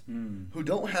Christians, who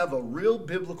don't have a real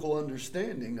biblical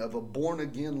understanding of a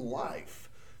born-again life,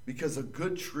 because a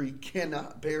good tree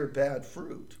cannot bear bad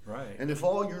fruit. Right. And if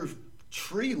all your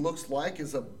tree looks like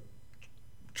is a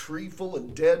tree full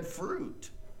of dead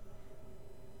fruit,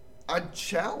 I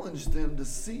challenge them to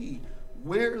see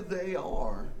where they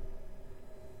are.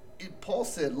 Paul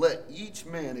said, let each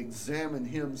man examine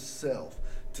himself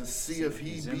to see if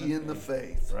he be in the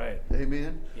faith. Right.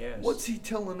 Amen? Yes. What's he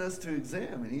telling us to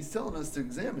examine? He's telling us to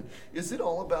examine. Is it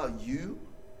all about you?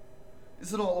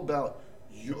 Is it all about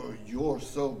you're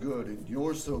so good and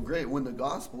you're so great, when the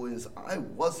gospel is, I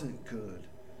wasn't good.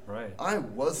 Right. I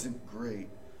wasn't great.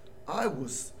 I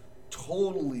was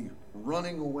totally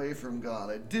running away from God.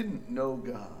 I didn't know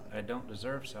God. I don't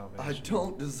deserve salvation. I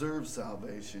don't deserve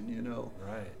salvation, you know.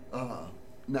 Right.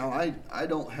 Now, I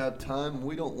don't have time.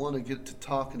 We don't want to get to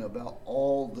talking about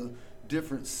all the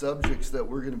different subjects that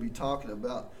we're going to be talking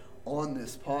about on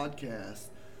this podcast.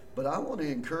 But I want to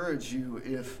encourage you,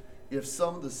 if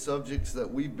some of the subjects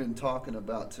that we've been talking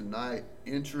about tonight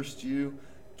interest you,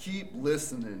 keep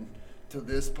listening to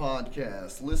this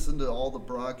podcast. Listen to all the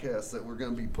broadcasts that we're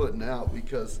going to be putting out,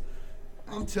 because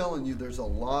I'm telling you, there's a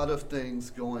lot of things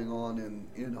going on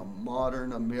in a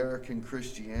modern American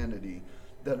Christianity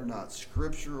that are not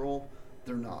scriptural,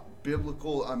 they're not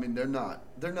biblical. I mean, they're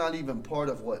not even part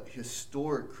of what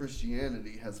historic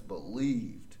Christianity has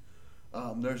believed.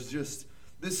 There's just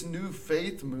this new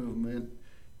faith movement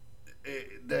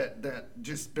that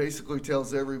just basically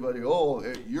tells everybody, oh,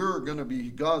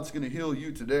 God's gonna heal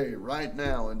you today, right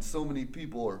now, and so many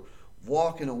people are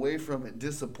walking away from it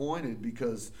disappointed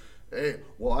because, hey,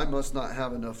 well, I must not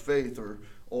have enough faith,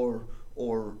 or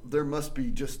there must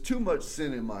be just too much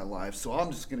sin in my life, so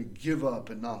I'm just going to give up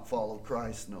and not follow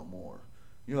Christ no more.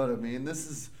 You know what I mean?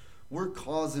 We're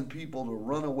causing people to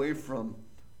run away from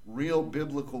real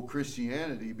biblical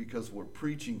Christianity because we're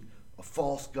preaching a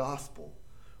false gospel.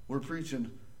 We're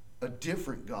preaching a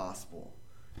different gospel,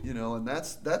 you know, and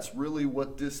that's really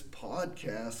what this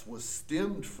podcast was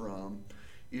stemmed from,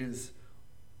 is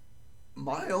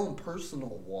my own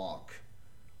personal walk.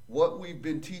 What we've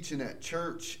been teaching at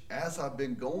church as I've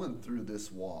been going through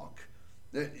this walk.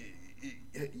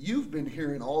 You've been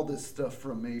hearing all this stuff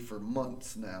from me for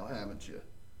months now, haven't you?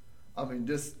 I mean,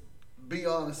 just be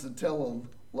honest and tell them,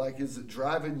 like, is it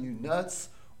driving you nuts,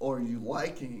 or are you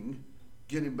liking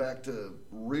getting back to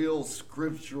real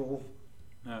scriptural?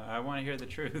 I want to hear the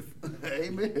truth.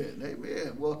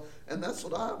 Amen. Well, and that's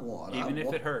what I want. Even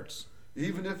if it hurts.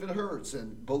 Even if it hurts.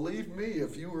 And believe me,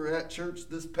 if you were at church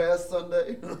this past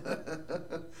Sunday,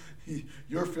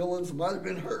 your feelings might have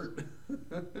been hurt.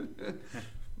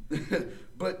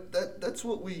 But that's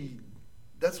what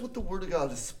the Word of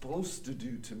God is supposed to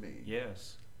do to me.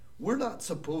 Yes. We're not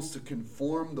supposed to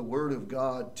conform the Word of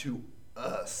God to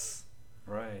us.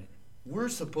 Right. We're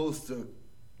supposed to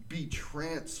be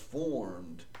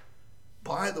transformed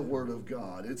by the Word of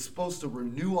God. It's supposed to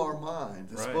renew our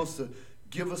minds. It's supposed to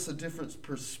give us a different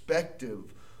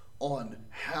perspective on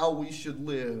how we should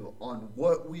live, on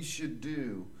what we should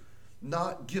do,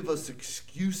 not give us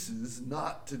excuses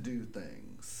not to do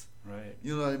things. Right.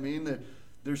 You know what I mean?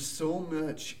 There's so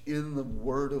much in the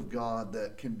Word of God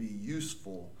that can be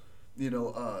useful. You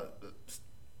know,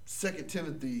 2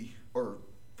 Timothy, or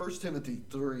 1 Timothy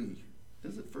 3.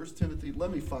 Is it 1 Timothy?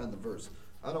 Let me find the verse.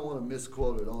 I don't want to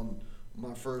misquote it on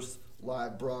my first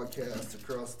live broadcast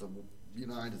across the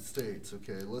United States.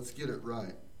 Okay, let's get it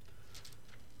right.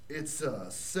 It's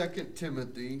 2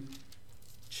 Timothy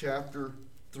chapter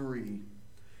 3.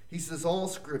 He says, all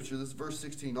scripture, this is verse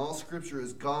 16, all scripture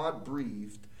is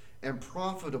God-breathed and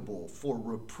profitable for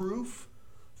reproof,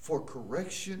 for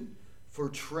correction, for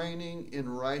training in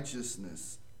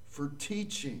righteousness, for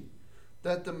teaching,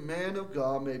 that the man of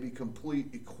God may be complete,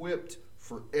 equipped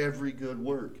for every good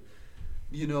work.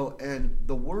 You know, and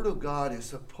the Word of God is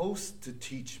supposed to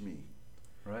teach me.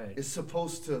 Right. It's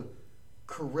supposed to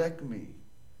correct me,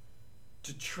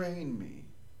 to train me,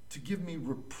 to give me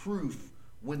reproof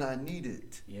when I need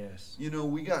it. Yes. You know,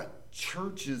 we got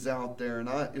churches out there, and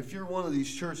if you're one of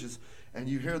these churches and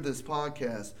you hear this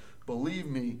podcast, believe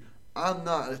me, I'm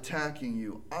not attacking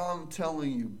you. I'm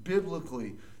telling you,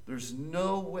 biblically, there's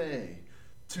no way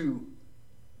to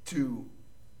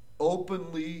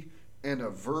openly and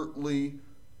overtly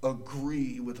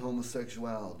agree with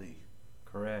homosexuality.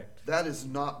 Correct. That is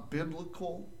not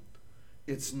biblical.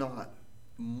 It's not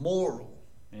moral.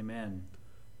 Amen.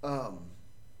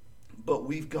 But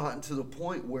we've gotten to the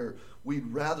point where we'd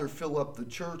rather fill up the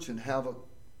church and have a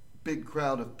big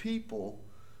crowd of people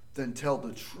than tell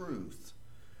the truth.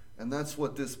 And that's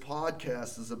what this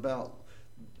podcast is about.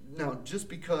 Now, just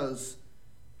because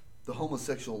the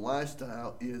homosexual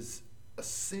lifestyle is a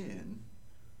sin,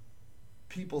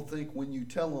 people think when you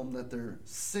tell them that they're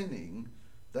sinning,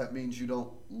 that means you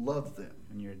don't love them.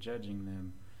 And you're judging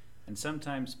them. And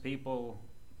sometimes people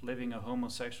living a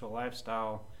homosexual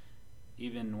lifestyle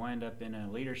even wind up in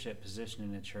a leadership position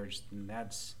in a church, and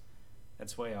that's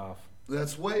way off.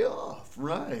 That's way off.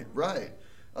 Right.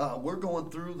 We're going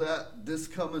through that this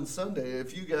coming Sunday.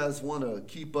 If you guys want to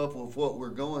keep up with what we're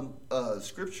going,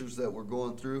 scriptures that we're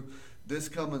going through, this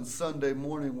coming Sunday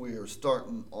morning we are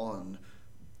starting on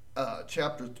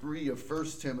chapter 3 of 1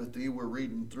 Timothy. We're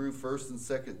reading through 1 and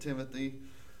 2 Timothy.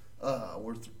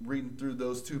 We're reading through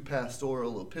those two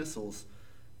pastoral epistles.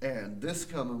 And this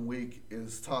coming week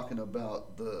is talking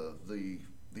about the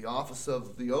office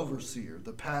of the overseer,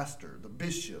 the pastor, the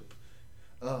bishop.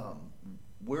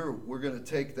 We're going to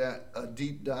take that a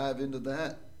deep dive into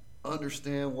that,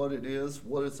 understand what it is,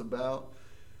 what it's about.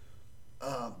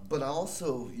 But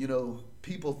also,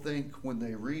 people think when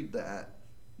they read that.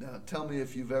 Now, tell me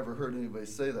if you've ever heard anybody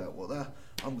say that. Well,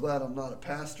 I'm glad I'm not a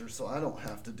pastor, so I don't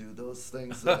have to do those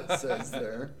things that it says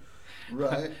there,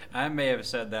 right? I may have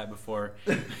said that before,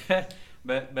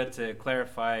 but to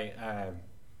clarify,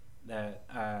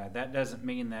 that doesn't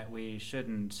mean that we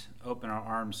shouldn't open our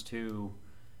arms to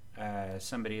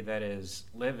somebody that is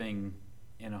living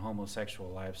in a homosexual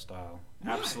lifestyle.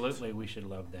 Right. Absolutely, we should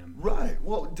love them. Right.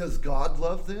 Well, does God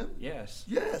love them? Yes.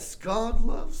 Yes, God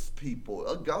loves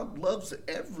people. God loves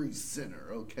every sinner,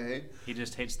 okay? He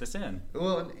just hates the sin.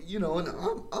 Well,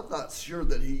 and I'm not sure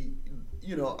that he,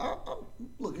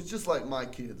 look, it's just like my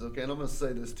kids, okay? And I'm going to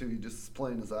say this to you just as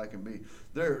plain as I can be.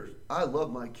 I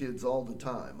love my kids all the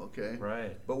time, okay?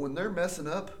 Right. But when they're messing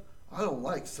up, I don't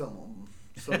like some of them.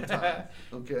 Sometimes,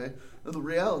 okay? And the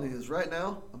reality is, right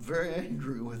now, I'm very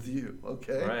angry with you,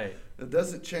 okay? Right. It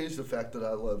doesn't change the fact that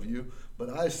I love you, but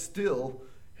I still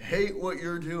hate what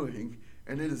you're doing,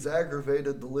 and it has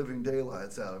aggravated the living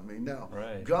daylights out of me. Now,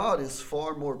 right. God is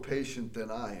far more patient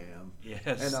than I am, yes.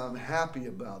 and I'm happy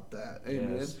about that,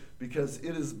 amen? Yes. Because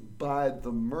it is by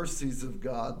the mercies of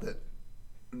God that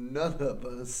none of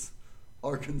us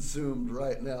are consumed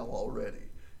right now already,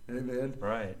 amen?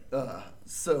 Right.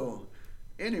 So...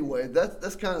 Anyway,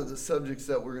 that's kind of the subjects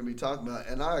that we're going to be talking about.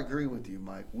 And I agree with you,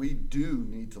 Mike. We do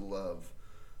need to love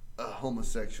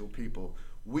homosexual people.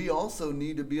 We also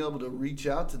need to be able to reach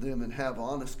out to them and have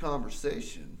honest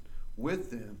conversation with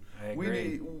them. I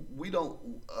agree. We don't,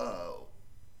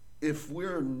 if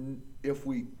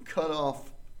we cut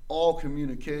off all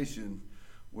communication,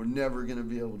 we're never going to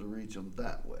be able to reach them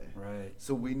that way. Right.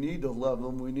 So we need to love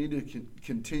them. We need to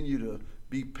continue to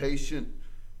be patient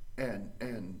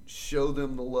and show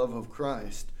them the love of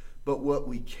Christ. But what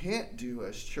we can't do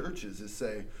as churches is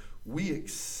say, we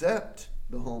accept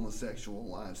the homosexual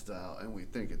lifestyle and we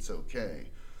think it's okay.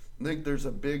 I think there's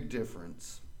a big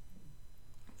difference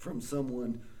from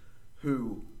someone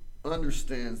who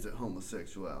understands that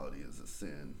homosexuality is a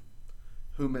sin,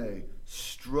 who may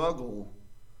struggle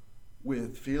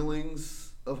with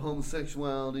feelings of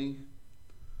homosexuality,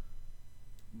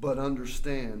 but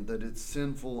understand that it's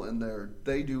sinful and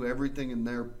they do everything in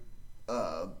their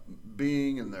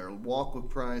being and their walk with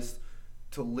Christ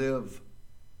to live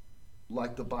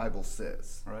like the Bible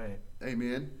says. Right.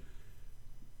 Amen.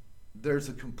 There's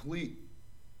a complete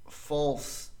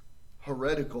false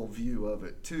heretical view of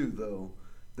it too, though,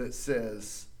 that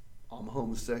says I'm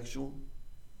homosexual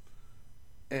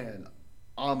and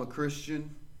I'm a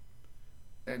Christian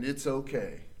and it's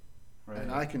okay. Right.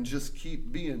 And I can just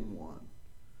keep being one.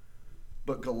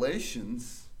 But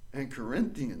Galatians and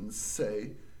Corinthians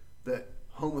say that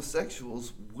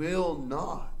homosexuals will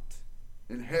not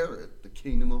inherit the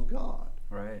kingdom of God.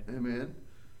 Right. Amen.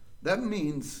 That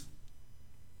means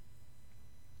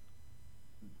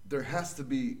there has to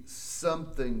be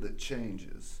something that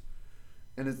changes.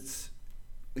 And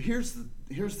here's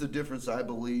the difference, I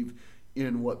believe,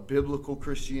 in what biblical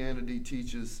Christianity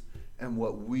teaches and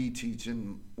what we teach.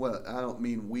 And well, I don't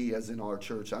mean we as in our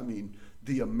church. I mean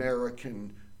the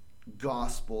American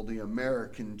gospel, the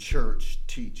American church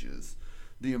teaches.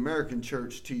 The American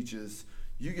church teaches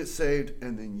you get saved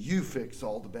and then you fix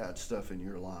all the bad stuff in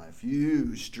your life.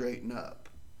 You straighten up.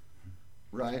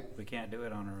 Right? We can't do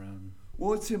it on our own.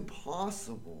 Well, it's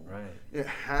impossible. Right. It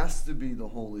has to be the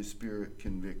Holy Spirit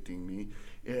convicting me.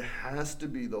 It has to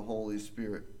be the Holy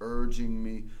Spirit urging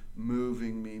me,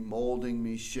 moving me, molding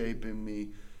me, shaping me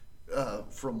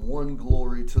from one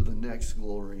glory to the next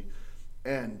glory.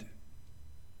 And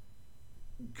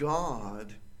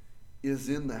God is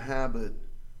in the habit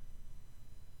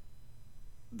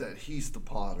that he's the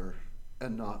potter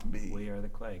and not me. We are the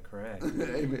clay, correct.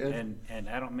 Amen. And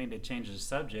I don't mean to change the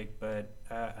subject, but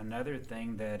another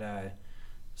thing that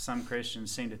some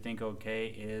Christians seem to think okay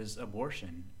is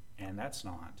abortion, and that's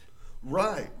not.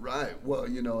 Right. Well,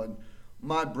 and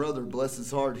my brother, bless his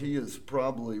heart, he is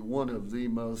probably one of the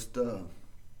most,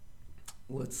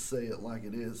 let's say it like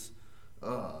it is,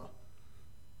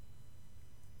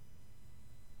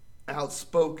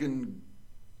 outspoken,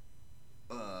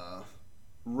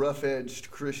 rough-edged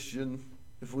Christian,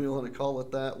 if we want to call it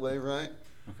that way, right?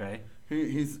 Okay.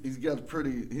 He's got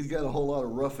a whole lot of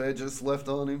rough edges left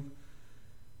on him,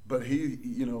 but he,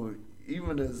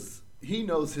 even as he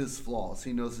knows his flaws,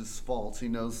 he knows his faults, he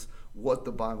knows what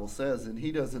the Bible says, and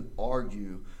he doesn't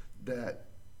argue that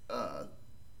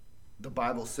the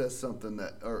Bible says something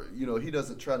that, or, he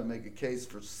doesn't try to make a case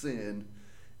for sin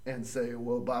and say,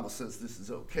 well, the Bible says this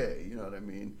is okay. You know what I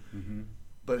mean? Mm-hmm.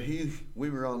 But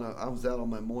I was out on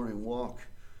my morning walk,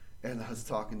 and I was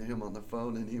talking to him on the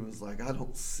phone, and he was like, I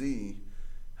don't see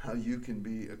how you can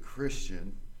be a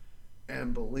Christian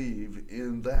and believe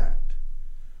in that.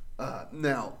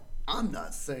 Now, I'm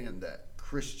not saying that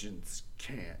Christians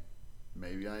can't.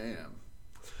 Maybe I am.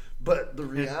 But the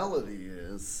reality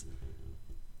is,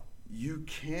 you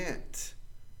can't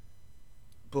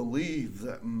believe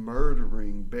that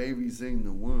murdering babies in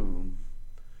the womb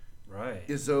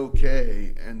is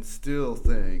okay and still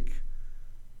think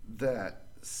that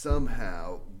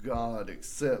somehow God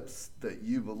accepts that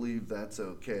you believe that's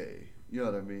okay. You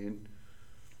know what I mean?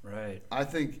 Right. I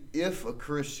think if a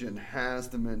Christian has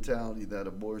the mentality that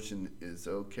abortion is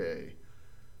okay,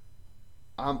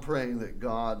 I'm praying that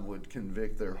God would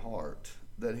convict their heart,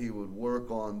 that he would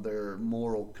work on their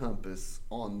moral compass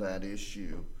on that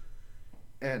issue,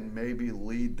 and maybe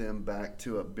lead them back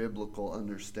to a biblical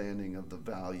understanding of the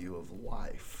value of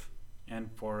life.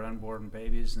 And for unborn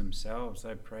babies themselves,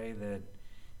 I pray that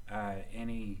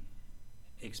any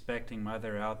expecting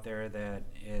mother out there that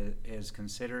is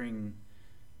considering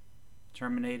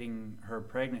terminating her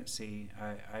pregnancy,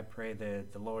 I pray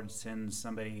that the Lord sends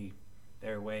somebody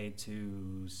their way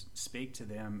to speak to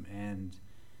them and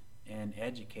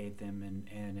educate them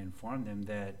and inform them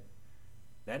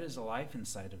that is a life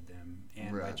inside of them,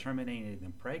 and by terminating the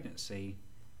pregnancy,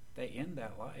 they end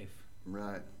that life.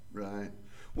 Right.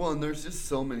 Well, and there's just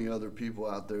so many other people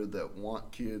out there that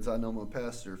want kids. I know my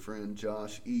pastor friend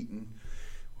Josh Eaton.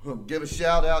 We'll give a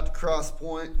shout out to Cross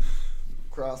Point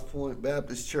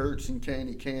Baptist Church in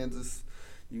Caney, Kansas.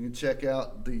 You can check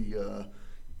out the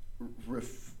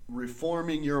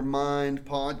Reforming Your Mind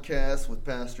podcast with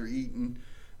Pastor Eaton.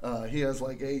 He has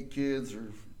like 8 kids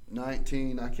or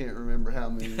 19. I can't remember how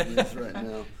many it is right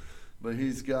now. But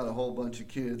he's got a whole bunch of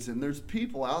kids. And there's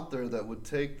people out there that would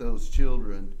take those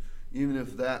children, even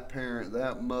if that parent,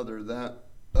 that mother, that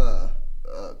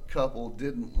couple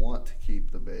didn't want to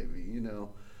keep the baby,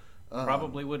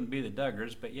 Probably wouldn't be the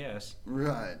Duggars, but yes.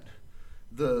 Right.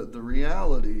 The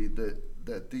reality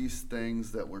that these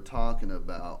things that we're talking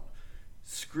about,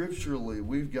 scripturally,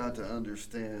 we've got to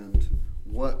understand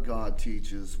what God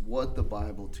teaches, what the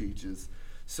Bible teaches.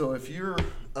 So if you're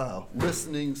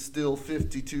listening still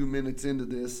 52 minutes into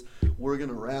this, we're going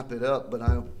to wrap it up. But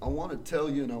I want to tell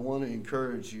you, and I want to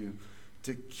encourage you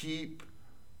to keep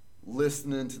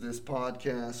listening to this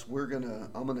podcast.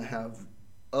 I'm going to have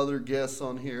other guests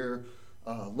on here,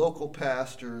 local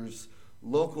pastors,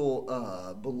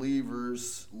 local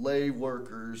believers, lay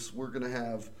workers. We're going to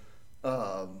have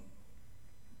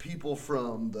people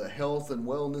from the health and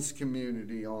wellness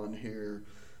community on here,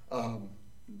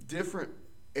 different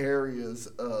areas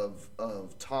of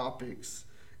topics,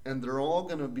 and they're all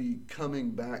going to be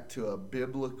coming back to a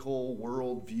biblical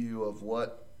worldview of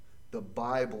what the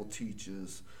Bible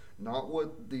teaches, not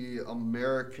what the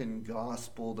American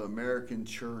gospel, the American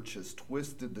church has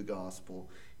twisted the gospel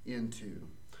into.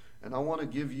 And I want to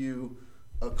give you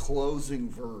a closing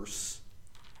verse.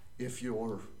 If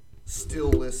you're still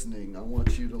listening, I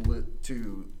want you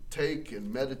to take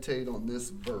and meditate on this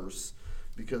verse,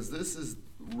 because this is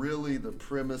really the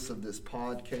premise of this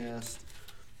podcast.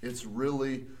 It's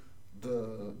really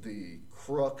the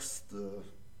crux, the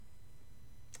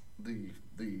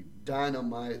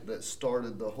dynamite that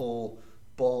started the whole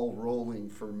ball rolling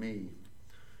for me.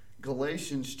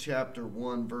 Galatians chapter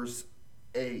 1, verse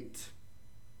 8.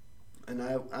 And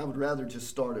I would rather just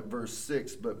start at verse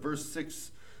 6, but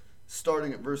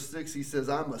starting at verse 6, he says,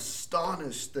 I'm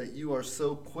astonished that you are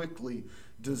so quickly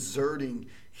deserting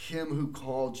him who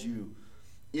called you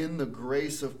in the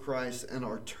grace of Christ and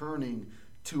are turning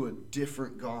to a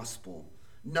different gospel.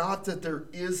 Not that there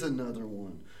is another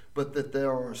one, but that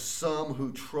there are some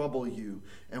who trouble you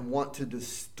and want to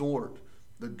distort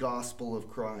the gospel of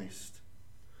Christ.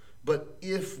 But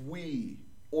if we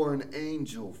or an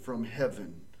angel from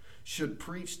heaven should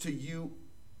preach to you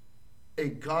a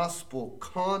gospel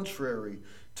contrary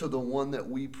to the one that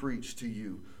we preach to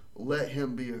you, let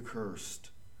him be accursed.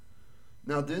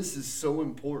 Now this is so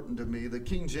important to me. The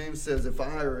King James says, if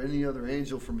I or any other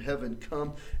angel from heaven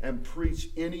come and preach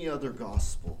any other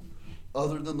gospel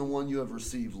other than the one you have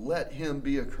received, let him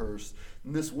be accursed.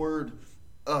 And this word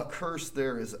accursed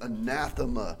there is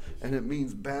anathema, and it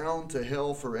means bound to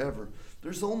hell forever.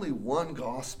 There's only one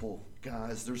gospel,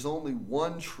 guys. There's only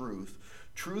one truth.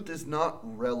 Truth is not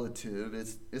relative.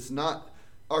 Truth is not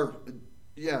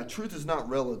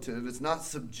relative. It's not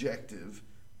subjective.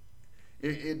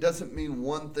 It doesn't mean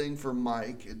one thing for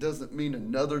Mike. It doesn't mean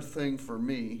another thing for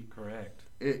me. Correct.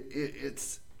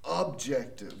 It's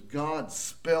objective. God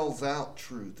spells out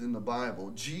truth in the Bible.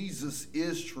 Jesus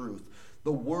is truth.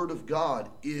 The Word of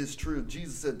God is truth.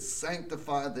 Jesus said,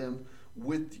 sanctify them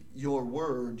with your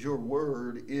word. Your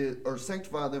word is, or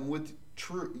sanctify them with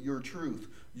your truth.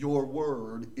 Your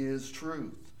word is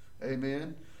truth.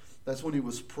 Amen. That's when he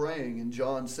was praying in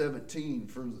John 17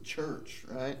 for the church,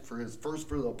 right? For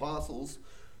the apostles,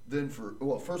 then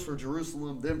first for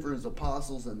Jerusalem, then for his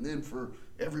apostles, and then for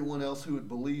everyone else who would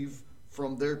believe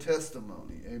from their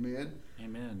testimony. Amen.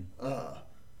 Amen.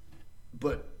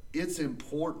 But it's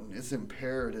important, it's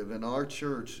imperative in our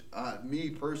church. Me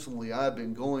personally, I've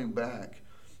been going back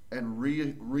and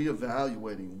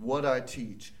reevaluating what I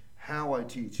teach, how I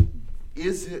teach.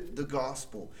 Is it the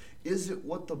gospel? Is it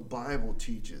what the Bible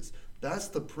teaches? That's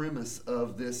the premise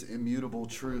of this Immutable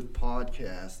Truth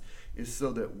podcast, is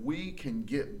so that we can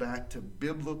get back to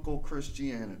biblical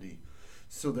Christianity,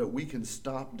 so that we can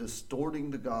stop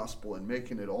distorting the gospel and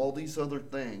making it all these other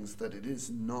things that it is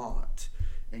not,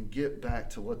 and get back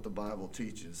to what the Bible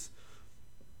teaches.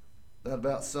 That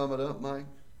about sum it up, Mike?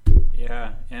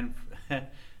 Yeah, and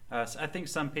I think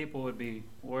some people would be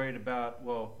worried about,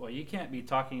 well, you can't be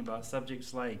talking about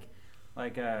subjects like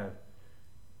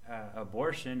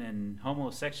abortion and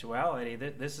homosexuality.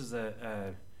 This is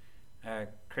a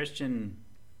Christian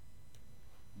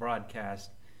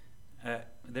broadcast.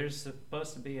 There's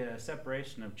supposed to be a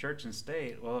separation of church and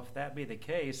state. Well, if that be the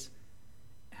case,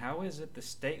 how is it the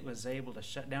state was able to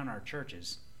shut down our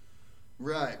churches?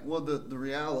 Right. Well, the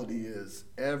reality is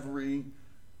every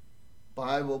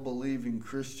Bible-believing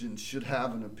Christian should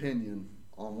have an opinion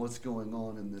on what's going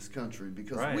on in this country,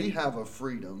 because we have a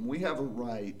freedom, we have a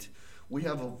right, we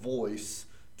have a voice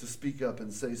to speak up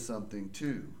and say something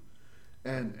too.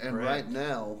 And right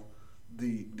now,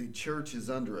 the church is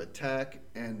under attack,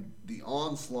 and the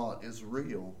onslaught is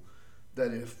real,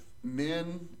 that if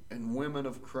men and women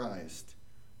of Christ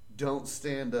don't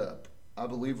stand up, I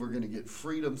believe we're going to get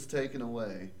freedoms taken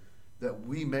away that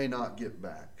we may not get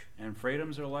back. And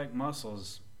freedoms are like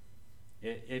muscles.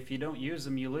 If you don't use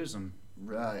them, you lose them.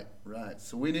 Right.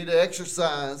 So we need to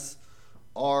exercise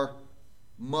our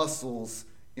muscles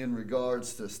in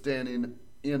regards to standing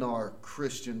in our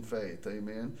Christian faith.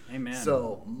 Amen. Amen.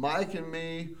 So Mike and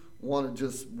me want to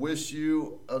just wish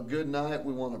you a good night.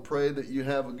 We want to pray that you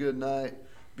have a good night.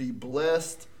 Be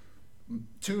blessed.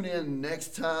 Tune in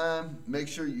next time. Make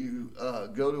sure you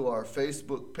go to our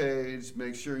Facebook page.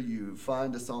 Make sure you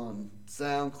find us on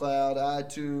SoundCloud,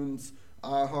 iTunes,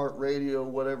 iHeartRadio,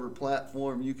 whatever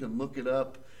platform you can look it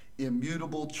up.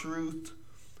 Immutable Truth.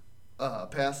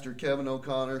 Pastor Kevin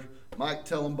O'Connor. Mike,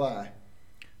 tell them bye.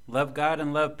 Love God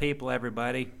and love people,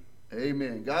 everybody.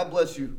 Amen. God bless you.